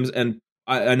sometimes, and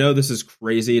I know this is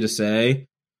crazy to say,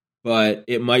 but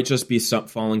it might just be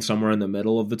falling somewhere in the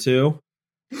middle of the two.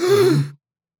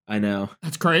 I know.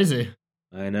 That's crazy.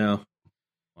 I know.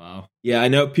 Wow. Yeah, I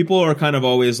know people are kind of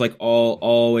always like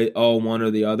all one or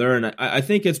the other, and I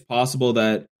think it's possible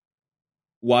that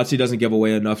WotC doesn't give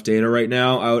away enough data right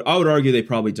now. I would argue they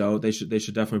probably don't. They should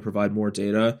definitely provide more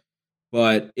data.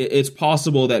 But it's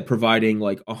possible that providing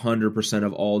like 100%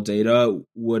 of all data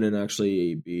wouldn't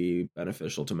actually be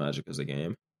beneficial to Magic as a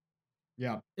game.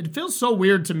 Yeah. It feels so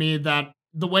weird to me that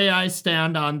the way I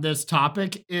stand on this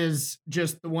topic is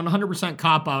just the 100%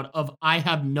 cop out of I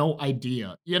have no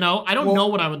idea. I don't know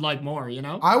what I would like more,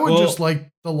 I would just like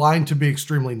the line to be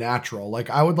extremely natural. Like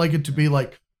I would like it to be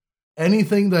like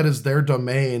anything that is their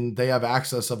domain, they have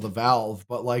access of the valve.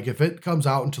 But like if it comes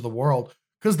out into the world,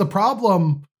 because the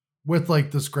problem with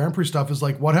like this Grand Prix stuff is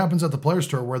like what happens at the Players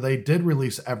Tour where they did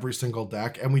release every single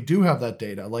deck and we do have that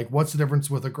data. Like what's the difference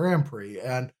with a Grand Prix?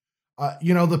 And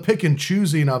the pick and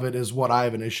choosing of it is what I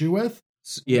have an issue with.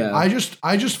 Yeah. I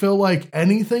just feel like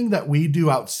anything that we do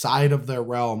outside of their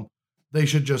realm, they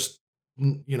should just,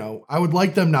 I would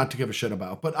like them not to give a shit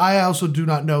about. But I also do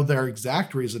not know their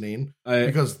exact reasoning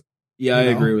because. Yeah, I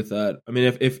agree with that. I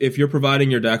mean, if you're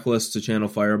providing your deck list to Channel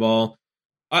Fireball,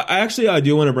 I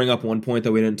do want to bring up one point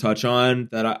that we didn't touch on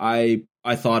that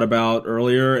I thought about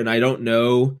earlier, and I don't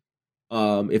know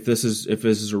if this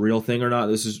is a real thing or not.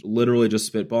 This is literally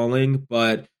just spitballing,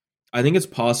 but I think it's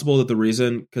possible that the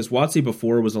reason, because WotC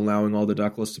before was allowing all the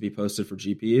deck lists to be posted for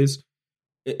GPs,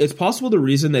 it's possible the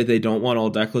reason that they don't want all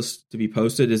deck lists to be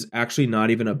posted is actually not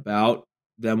even about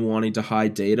them wanting to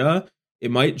hide data. It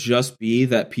might just be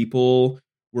that people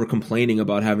were complaining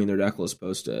about having their deck list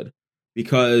posted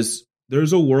because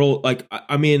there's a world like,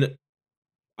 I mean,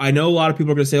 I know a lot of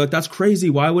people are going to say like, that's crazy.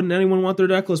 Why wouldn't anyone want their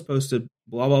deck list posted?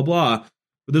 Blah, blah, blah.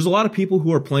 But there's a lot of people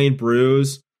who are playing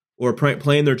brews or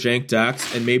playing their jank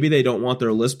decks, and maybe they don't want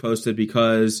their list posted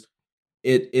because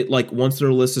it like once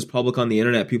their list is public on the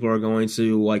internet, people are going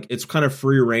to like, it's kind of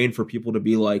free reign for people to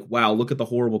be like, wow, look at the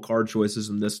horrible card choices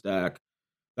in this deck.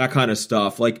 That kind of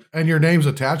stuff, like, and your name's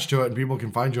attached to it, and people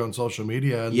can find you on social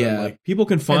media. And then, like, people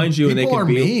can find you, and they can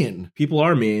be mean. People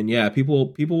are mean. Yeah,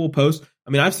 people will post.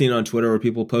 I mean, I've seen it on Twitter where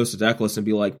people post a deck list and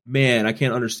be like, "Man, I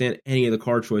can't understand any of the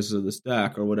card choices of this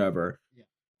deck or whatever." Yeah.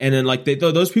 And then like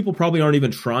those people probably aren't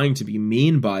even trying to be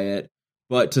mean by it,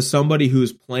 but to somebody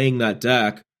who's playing that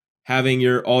deck, having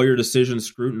all your decisions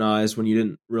scrutinized when you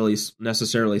didn't really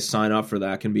necessarily sign up for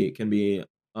that can be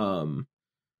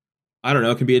I don't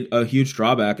know, it can be a huge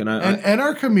drawback. And and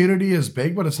our community is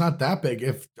big, but it's not that big.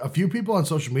 If a few people on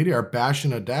social media are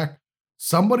bashing a deck,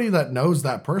 somebody that knows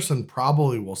that person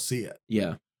probably will see it.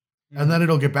 Yeah. And then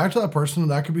it'll get back to that person,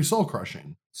 and that could be soul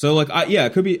crushing. So like,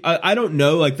 it could be, I don't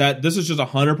know, like that, this is just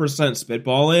 100%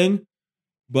 spitballing,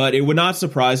 but it would not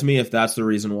surprise me if that's the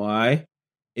reason why.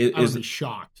 I would be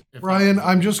shocked. Brian,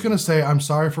 I'm just going to say, I'm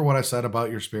sorry for what I said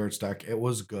about your spirits deck. It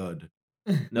was good.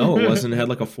 No, it wasn't. It had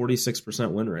like a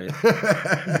 46% win rate.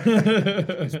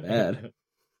 It's bad.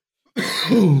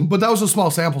 But that was a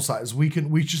small sample size. We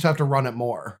just have to run it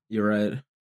more. You're right.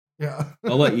 Yeah.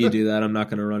 I'll let you do that. I'm not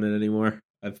going to run it anymore.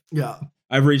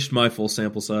 I've reached my full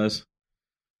sample size.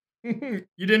 You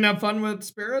didn't have fun with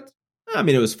spirits? I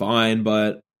mean, it was fine,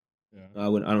 but I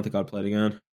don't think I'd play it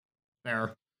again.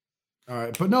 Fair. All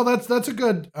right, but no, that's a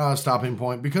good stopping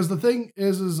point, because the thing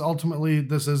is ultimately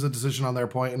this is a decision on their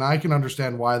point, and I can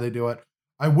understand why they do it.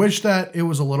 I wish that it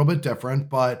was a little bit different,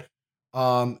 but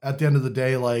at the end of the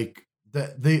day, like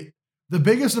the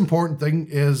biggest important thing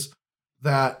is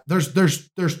that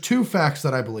there's two facts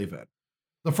that I believe in.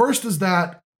 The first is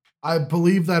that I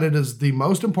believe that it is the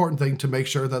most important thing to make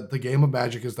sure that the game of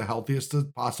Magic is the healthiest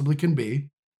it possibly can be.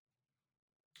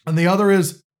 And the other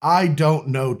is I don't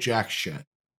know jack shit.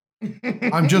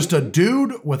 I'm just a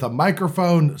dude with a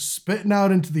microphone spitting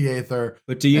out into the aether.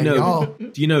 But do you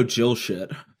know Jill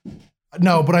shit?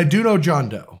 No, but I do know John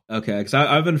Doe. Okay, because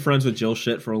I've been friends with Jill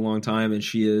shit for a long time, and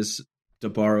she is, to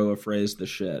borrow a phrase, the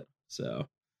shit. So,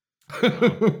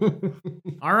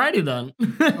 alrighty then.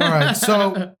 All right,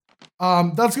 so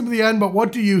that's gonna be the end. But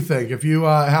what do you think? If you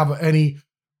have any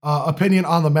opinion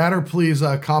on the matter, please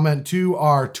comment to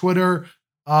our Twitter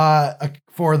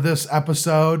for this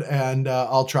episode, and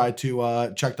I'll try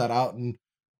to check that out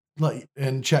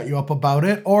and chat you up about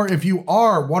it. Or if you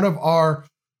are one of our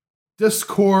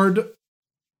Discord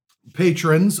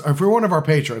patrons, or if you're one of our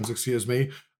patrons, excuse me,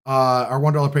 our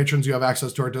 $1 patrons, you have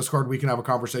access to our Discord. We can have a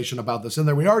conversation about this in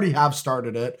there. We already have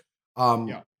started it.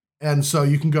 And so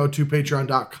you can go to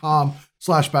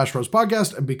patreon.com/Bash Bros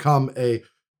Podcast and become a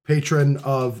patron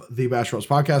of the Bash Bros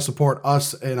Podcast. Support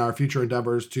us in our future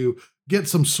endeavors to get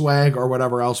some swag or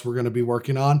whatever else we're going to be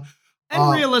working on.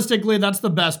 And realistically, that's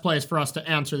the best place for us to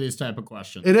answer these type of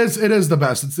questions. It is the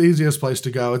best. It's the easiest place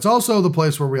to go. It's also the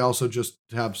place where we also just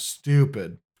have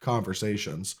stupid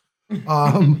conversations.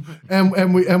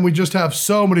 And we just have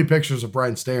so many pictures of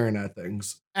Brian staring at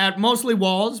things. At mostly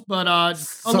walls, but a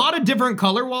lot of different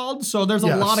color walls, so there's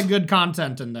a lot of good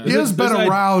content in there. He has been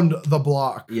around the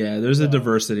block. Yeah, there's a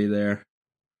diversity there.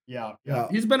 Yeah.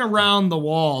 He's been around the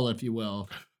wall, if you will.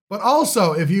 But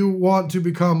also, if you want to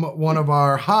become one of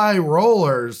our high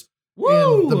rollers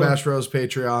in the Bash Bros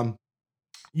Patreon,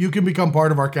 you can become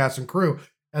part of our cast and crew.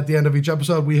 At the end of each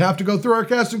episode, we have to go through our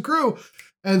cast and crew.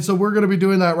 And so we're going to be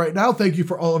doing that right now. Thank you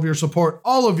for all of your support,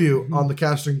 all of you on the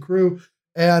cast and crew.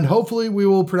 And hopefully we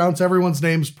will pronounce everyone's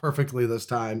names perfecly this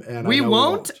time. And we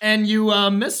won't. And you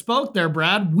misspoke there,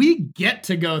 Brad. We get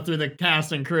to go through the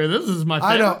cast and crew. This is my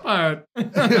favorite part.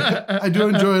 I do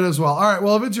enjoy it as well. All right.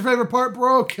 Well, if it's your favorite part,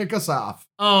 bro, kick us off.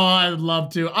 Oh, I would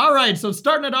love to. All right. So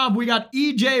starting it off, we got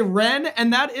EJ Wren,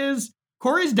 and that is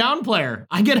Corey's down player.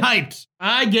 I get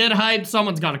hyped.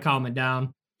 Someone's got to calm it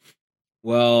down.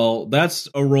 Well, that's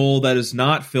a role that is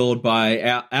not filled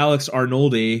by Alex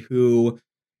Arnoldi, who,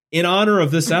 in honor of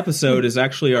this episode, is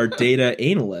actually our data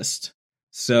analyst.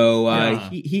 So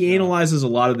he analyzes a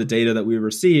lot of the data that we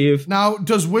receive. Now,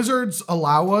 does Wizards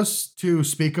allow us to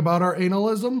speak about our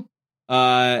analism?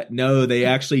 No, they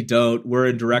actually don't. We're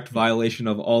in direct violation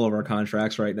of all of our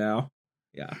contracts right now.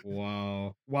 Yeah.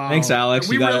 Wow. Thanks, Alex.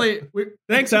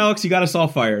 Thanks, Alex. You got us all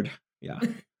fired. Yeah.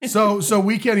 So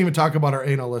we can't even talk about our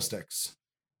analytics.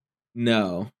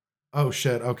 No. Oh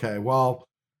shit. Okay. Well,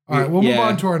 all right. We'll move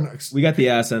on to our next. We got the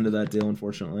ass end of that deal,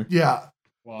 unfortunately. Yeah.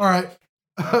 Wow. All right.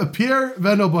 Pierre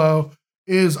Vendelbo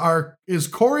is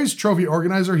Corey's trophy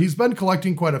organizer. He's been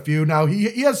collecting quite a few. Now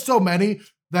he has so many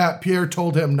that Pierre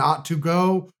told him not to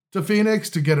go to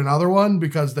Phoenix to get another one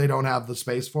because they don't have the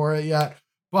space for it yet.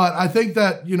 But I think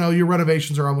that, your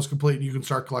renovations are almost complete and you can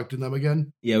start collecting them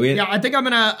again. Yeah, I think I'm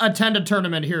going to attend a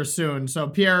tournament here soon. So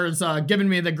Pierre's giving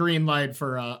me the green light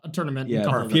for a tournament. Yeah,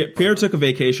 Pierre took a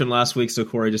vacation last week, so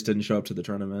Corey just didn't show up to the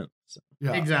tournament. So.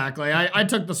 Yeah. Exactly. I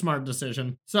took the smart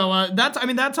decision. So that's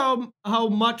how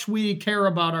much we care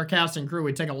about our cast and crew.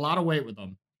 We take a lot of weight with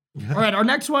them. Yeah. All right, our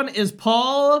next one is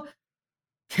Paul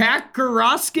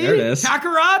Kakarotski. There it is.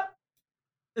 Kakarot?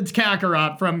 It's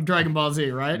Kakarot from Dragon Ball Z,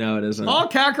 right? No, it isn't. Paul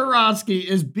Kakarotski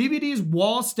is BBD's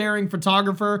wall-staring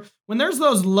photographer. When there's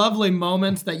those lovely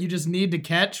moments that you just need to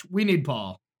catch, we need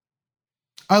Paul.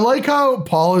 I like how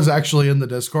Paul is actually in the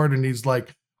Discord and he's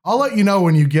like, I'll let you know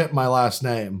when you get my last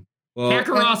name. Well,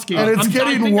 Kakarowski. And it's I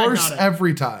getting think I worse got it.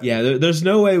 every time. yeah, there's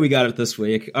no way we got it this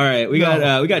week. All right, we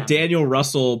No. got Daniel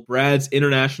Russell, Brad's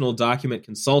international document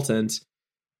consultant.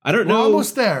 I don't We're know.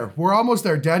 almost there. We're almost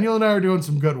there. Daniel and I are doing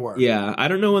some good work. Yeah, I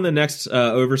don't know when the next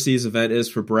overseas event is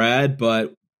for Brad,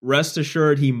 but rest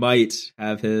assured he might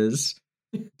have his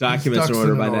documents in ducks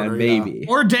order in by order, then, yeah. maybe.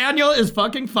 Or Daniel is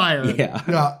fucking fired. Yeah.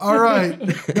 Yeah. All right.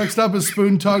 Next up is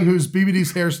Spoon Tongue, who's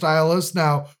BBD's hairstylist.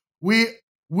 Now, we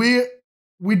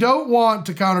don't want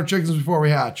to count our chickens before we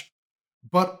hatch,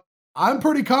 but I'm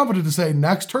pretty confident to say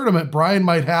next tournament, Brian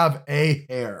might have a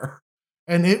hair,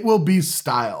 and it will be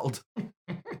styled.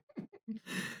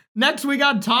 Next, we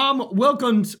got Tom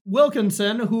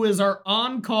Wilkinson, who is our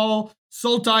on-call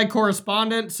Sultai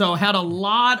correspondent. So had a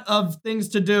lot of things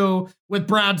to do with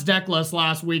Brad's deck list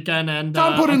last weekend. And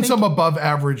Tom put I in think- some above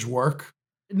average work.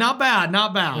 Not bad,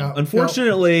 not bad. Yeah.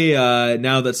 Unfortunately,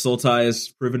 now that Sultai has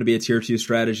proven to be a tier 2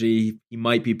 strategy, he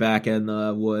might be back in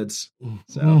the woods.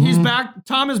 So, Mhm. He's back.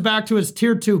 Tom is back to his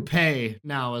tier 2 pay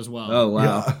now as well. oh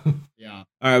wow. Yeah. Yeah.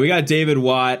 All right, we got David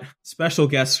Watt, special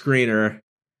guest screener,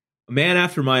 a man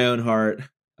after my own heart.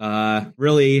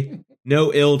 Really,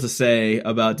 no ill to say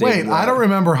about David. Wait, Watt. I don't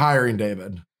remember hiring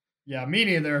David. Yeah, me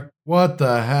neither. What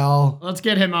the hell? Let's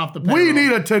get him off the payroll. We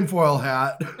need a tinfoil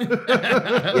hat.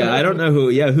 Yeah, I don't know who.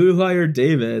 Yeah, who hired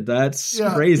David? That's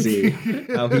Yeah. crazy.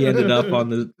 How he ended up on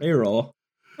the payroll.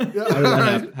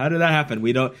 Yeah. How did that happen?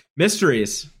 We don't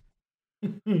mysteries.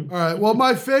 All right. Well,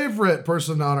 my favorite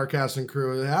person on our cast and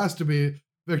crew, it has to be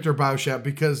Victor Beauchamp,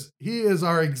 because he is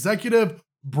our executive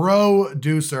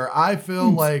bro-ducer. I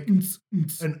feel like,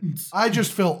 and I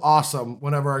just feel awesome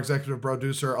whenever our executive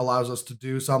producer allows us to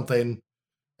do something.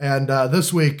 And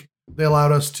this week, they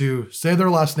allowed us to say their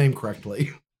last name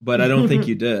correctly. But I don't think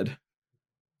you did.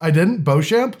 I didn't?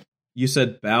 Beauchamp? You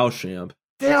said Beauchamp.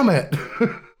 Damn it.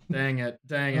 Dang it.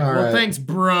 Dang it. All Well, right. thanks,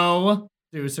 bro.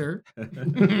 Deucer.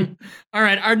 All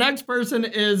right. Our next person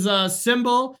is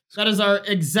Symbol. That is our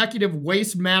executive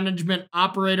waste management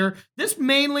operator. This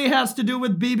mainly has to do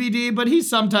with BBD, but he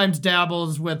sometimes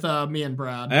dabbles with me and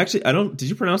Brad. I don't. Did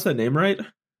you pronounce that name right?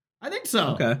 I think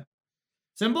so. Okay.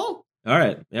 Symbol? All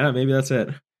right. Yeah, maybe that's it.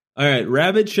 All right.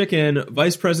 Rabbit Chicken,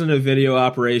 Vice President of Video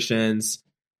Operations.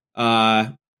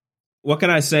 What can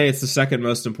I say? It's the second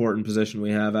most important position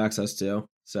we have access to.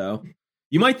 So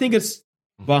you might think it's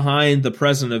behind the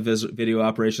President of Video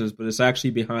Operations, but it's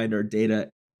actually behind our data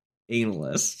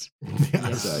analyst.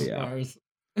 Yes. So, yeah. Ours.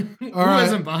 All Who right.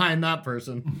 isn't behind that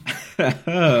person? All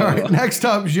right. Next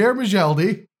up, Jer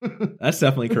Majeldi. That's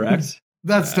definitely correct.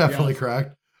 That's definitely yes.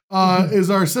 correct. Is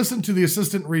our assistant to the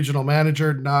assistant regional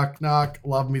manager. Knock, knock.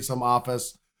 Love me some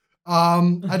office.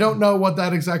 I don't know what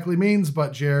that exactly means,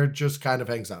 but Jared just kind of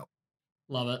hangs out.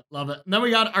 Love it. Love it. And then we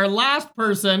got our last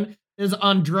person is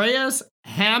Andreas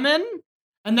Hammond,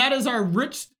 and that is our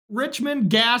Richmond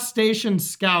gas station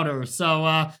scouter.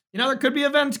 So, there could be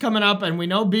events coming up, and we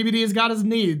know BBD's got his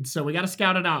needs, so we got to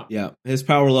scout it out. Yeah. His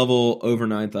power level over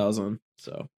 9,000.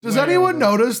 So Does Way anyone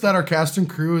over. notice that our cast and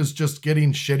crew is just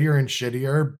getting shittier and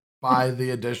shittier by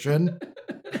the addition?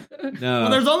 no.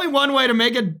 Well, there's only one way to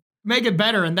make it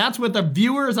better, and that's with the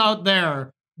viewers out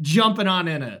there jumping on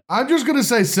in it. I'm just going to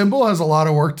say Symbol has a lot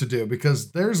of work to do,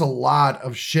 because there's a lot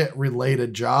of shit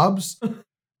related jobs.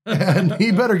 And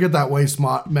he better get that waste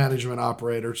management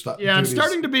operator stuff. Yeah, it's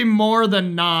starting to be more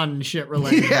than non-shit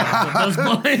related Yeah. jobs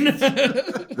at this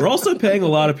point. We're also paying a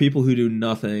lot of people who do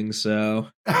nothing. So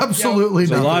Absolutely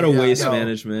there's a nothing. lot of Yeah, waste no.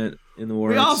 management in the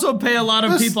works. We also pay a lot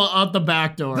of This- people out the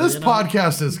back door. This you know?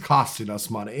 podcast is costing us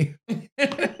money.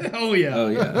 Oh yeah. Oh,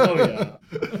 yeah. Oh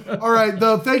yeah. All right,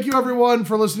 though. Thank you, everyone,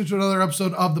 for listening to another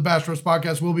episode of the Bash Roast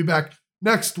Podcast. We'll be back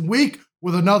next week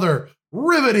with another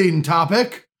riveting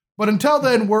topic. But until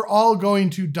then, we're all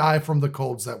going to die from the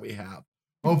colds that we have.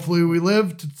 Hopefully, we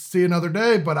live to see another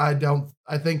day, but I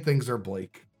think things are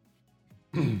bleak.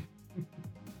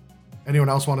 Anyone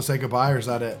else want to say goodbye, or is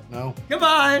that it? No?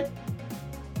 Goodbye.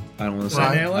 I don't want to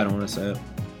Right. say it. I don't want to say it.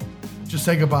 Just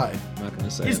say goodbye. I'm not going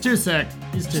to say He's it. too sick.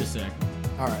 He's too sick.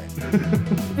 All right.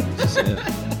 Just say it.